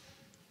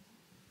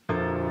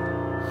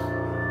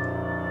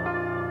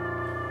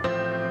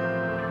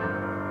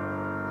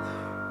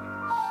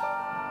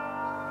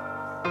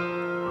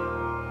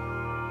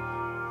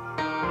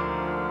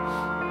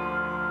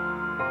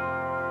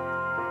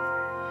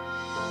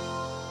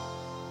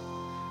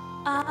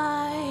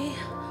 I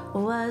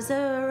was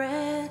a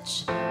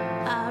wretch.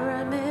 I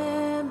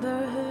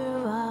remember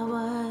who I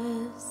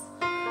was.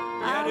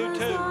 Yeah, I do too.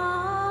 Do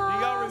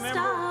y'all remember?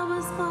 I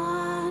was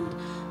blind.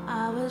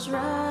 I was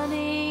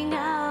running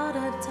out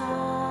of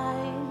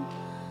time.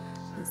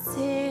 The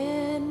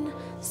sin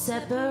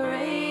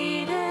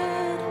separated.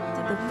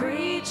 The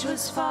breach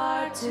was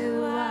far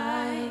too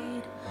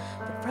wide.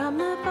 But from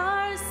the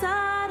far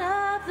side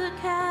of the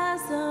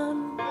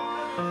chasm,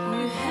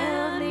 you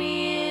held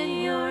me in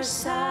your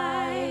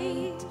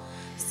sight.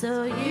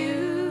 So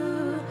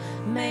you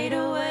made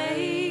a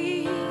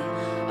way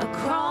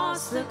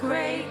across the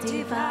great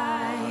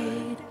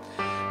divide,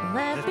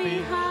 left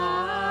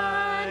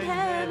behind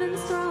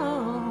heaven's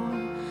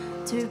throne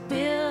to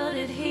build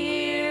it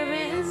here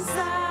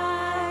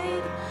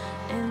inside.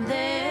 And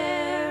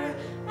there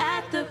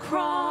at the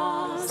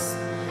cross,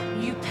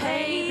 you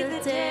paid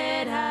the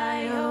debt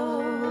I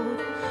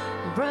owed,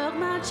 broke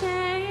my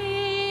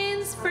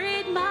chains,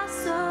 freed my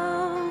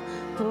soul.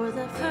 For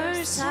the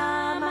first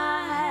time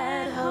I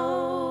had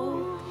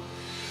hope.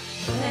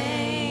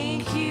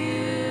 Thank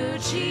you,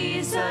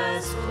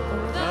 Jesus,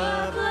 for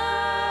the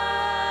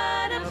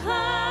blood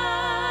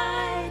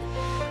applied.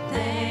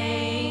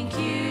 Thank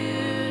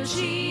you,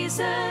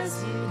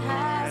 Jesus, it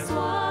has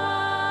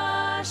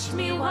washed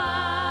me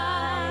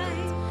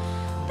white.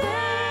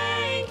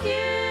 Thank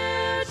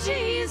you,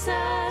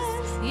 Jesus,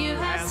 you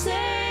have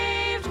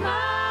saved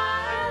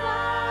my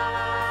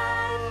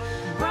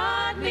life,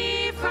 brought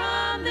me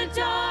from the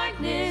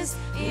darkness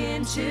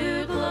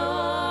into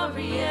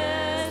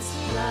glorious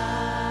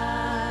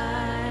light.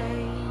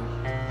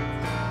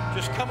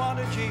 Just come on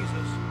to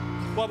Jesus.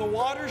 While the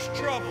water's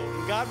troubled,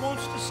 and God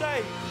wants to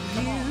save you.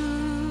 Come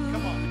on.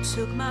 Come on.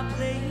 Took my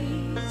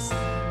place,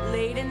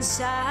 laid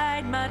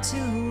inside my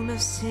tomb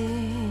of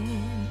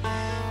sin.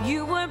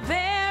 You were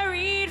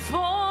buried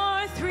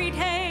for 3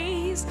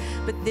 days,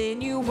 but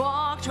then you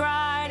walked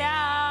right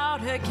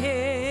out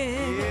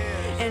again.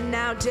 Yes. And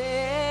now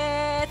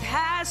death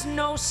has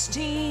no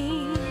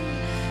sting,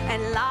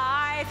 and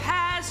life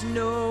has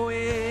no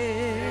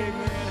end.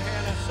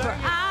 For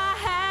I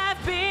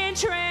have been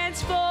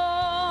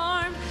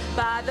transformed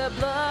by the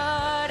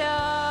blood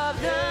of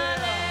the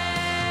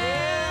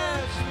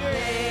Lamb.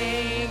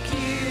 Thank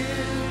you,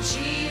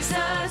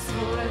 Jesus,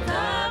 for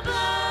the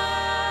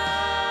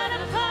blood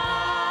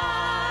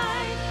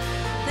applied.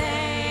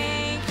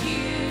 Thank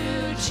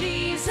you,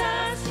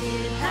 Jesus,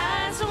 it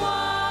has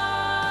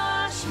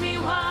washed me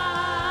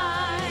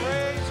white.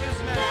 Praise His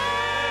name.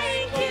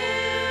 Thank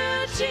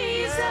you,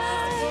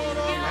 Jesus,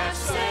 you have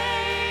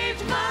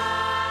saved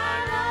my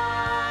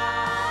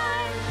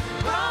life,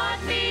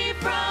 brought me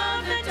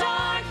from the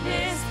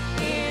darkness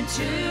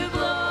into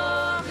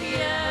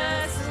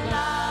glorious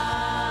light.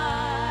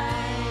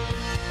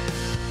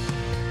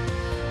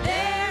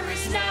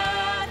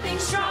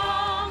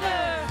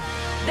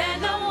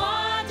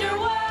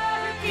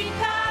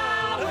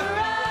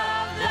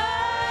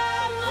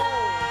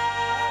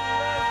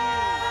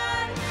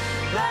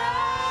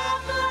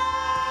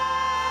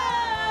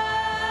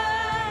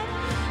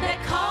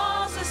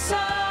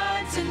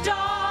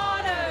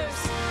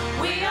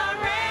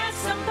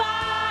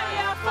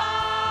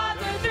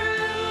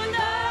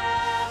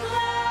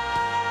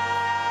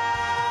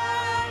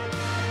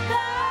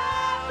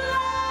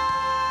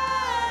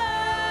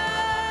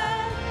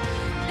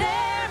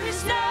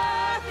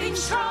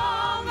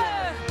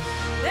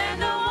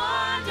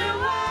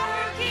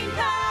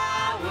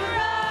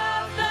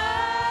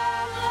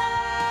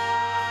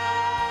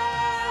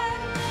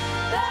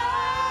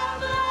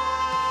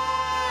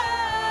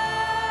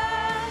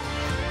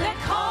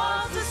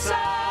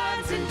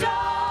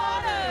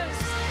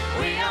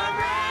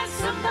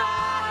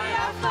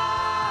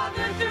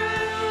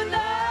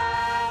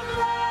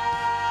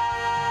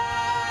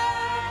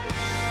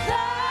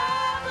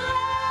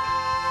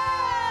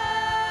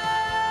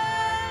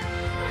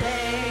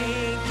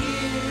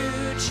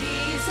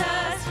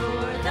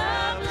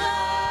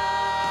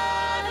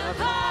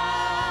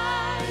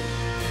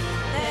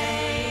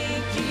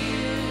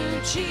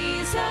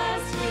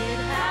 Jesus,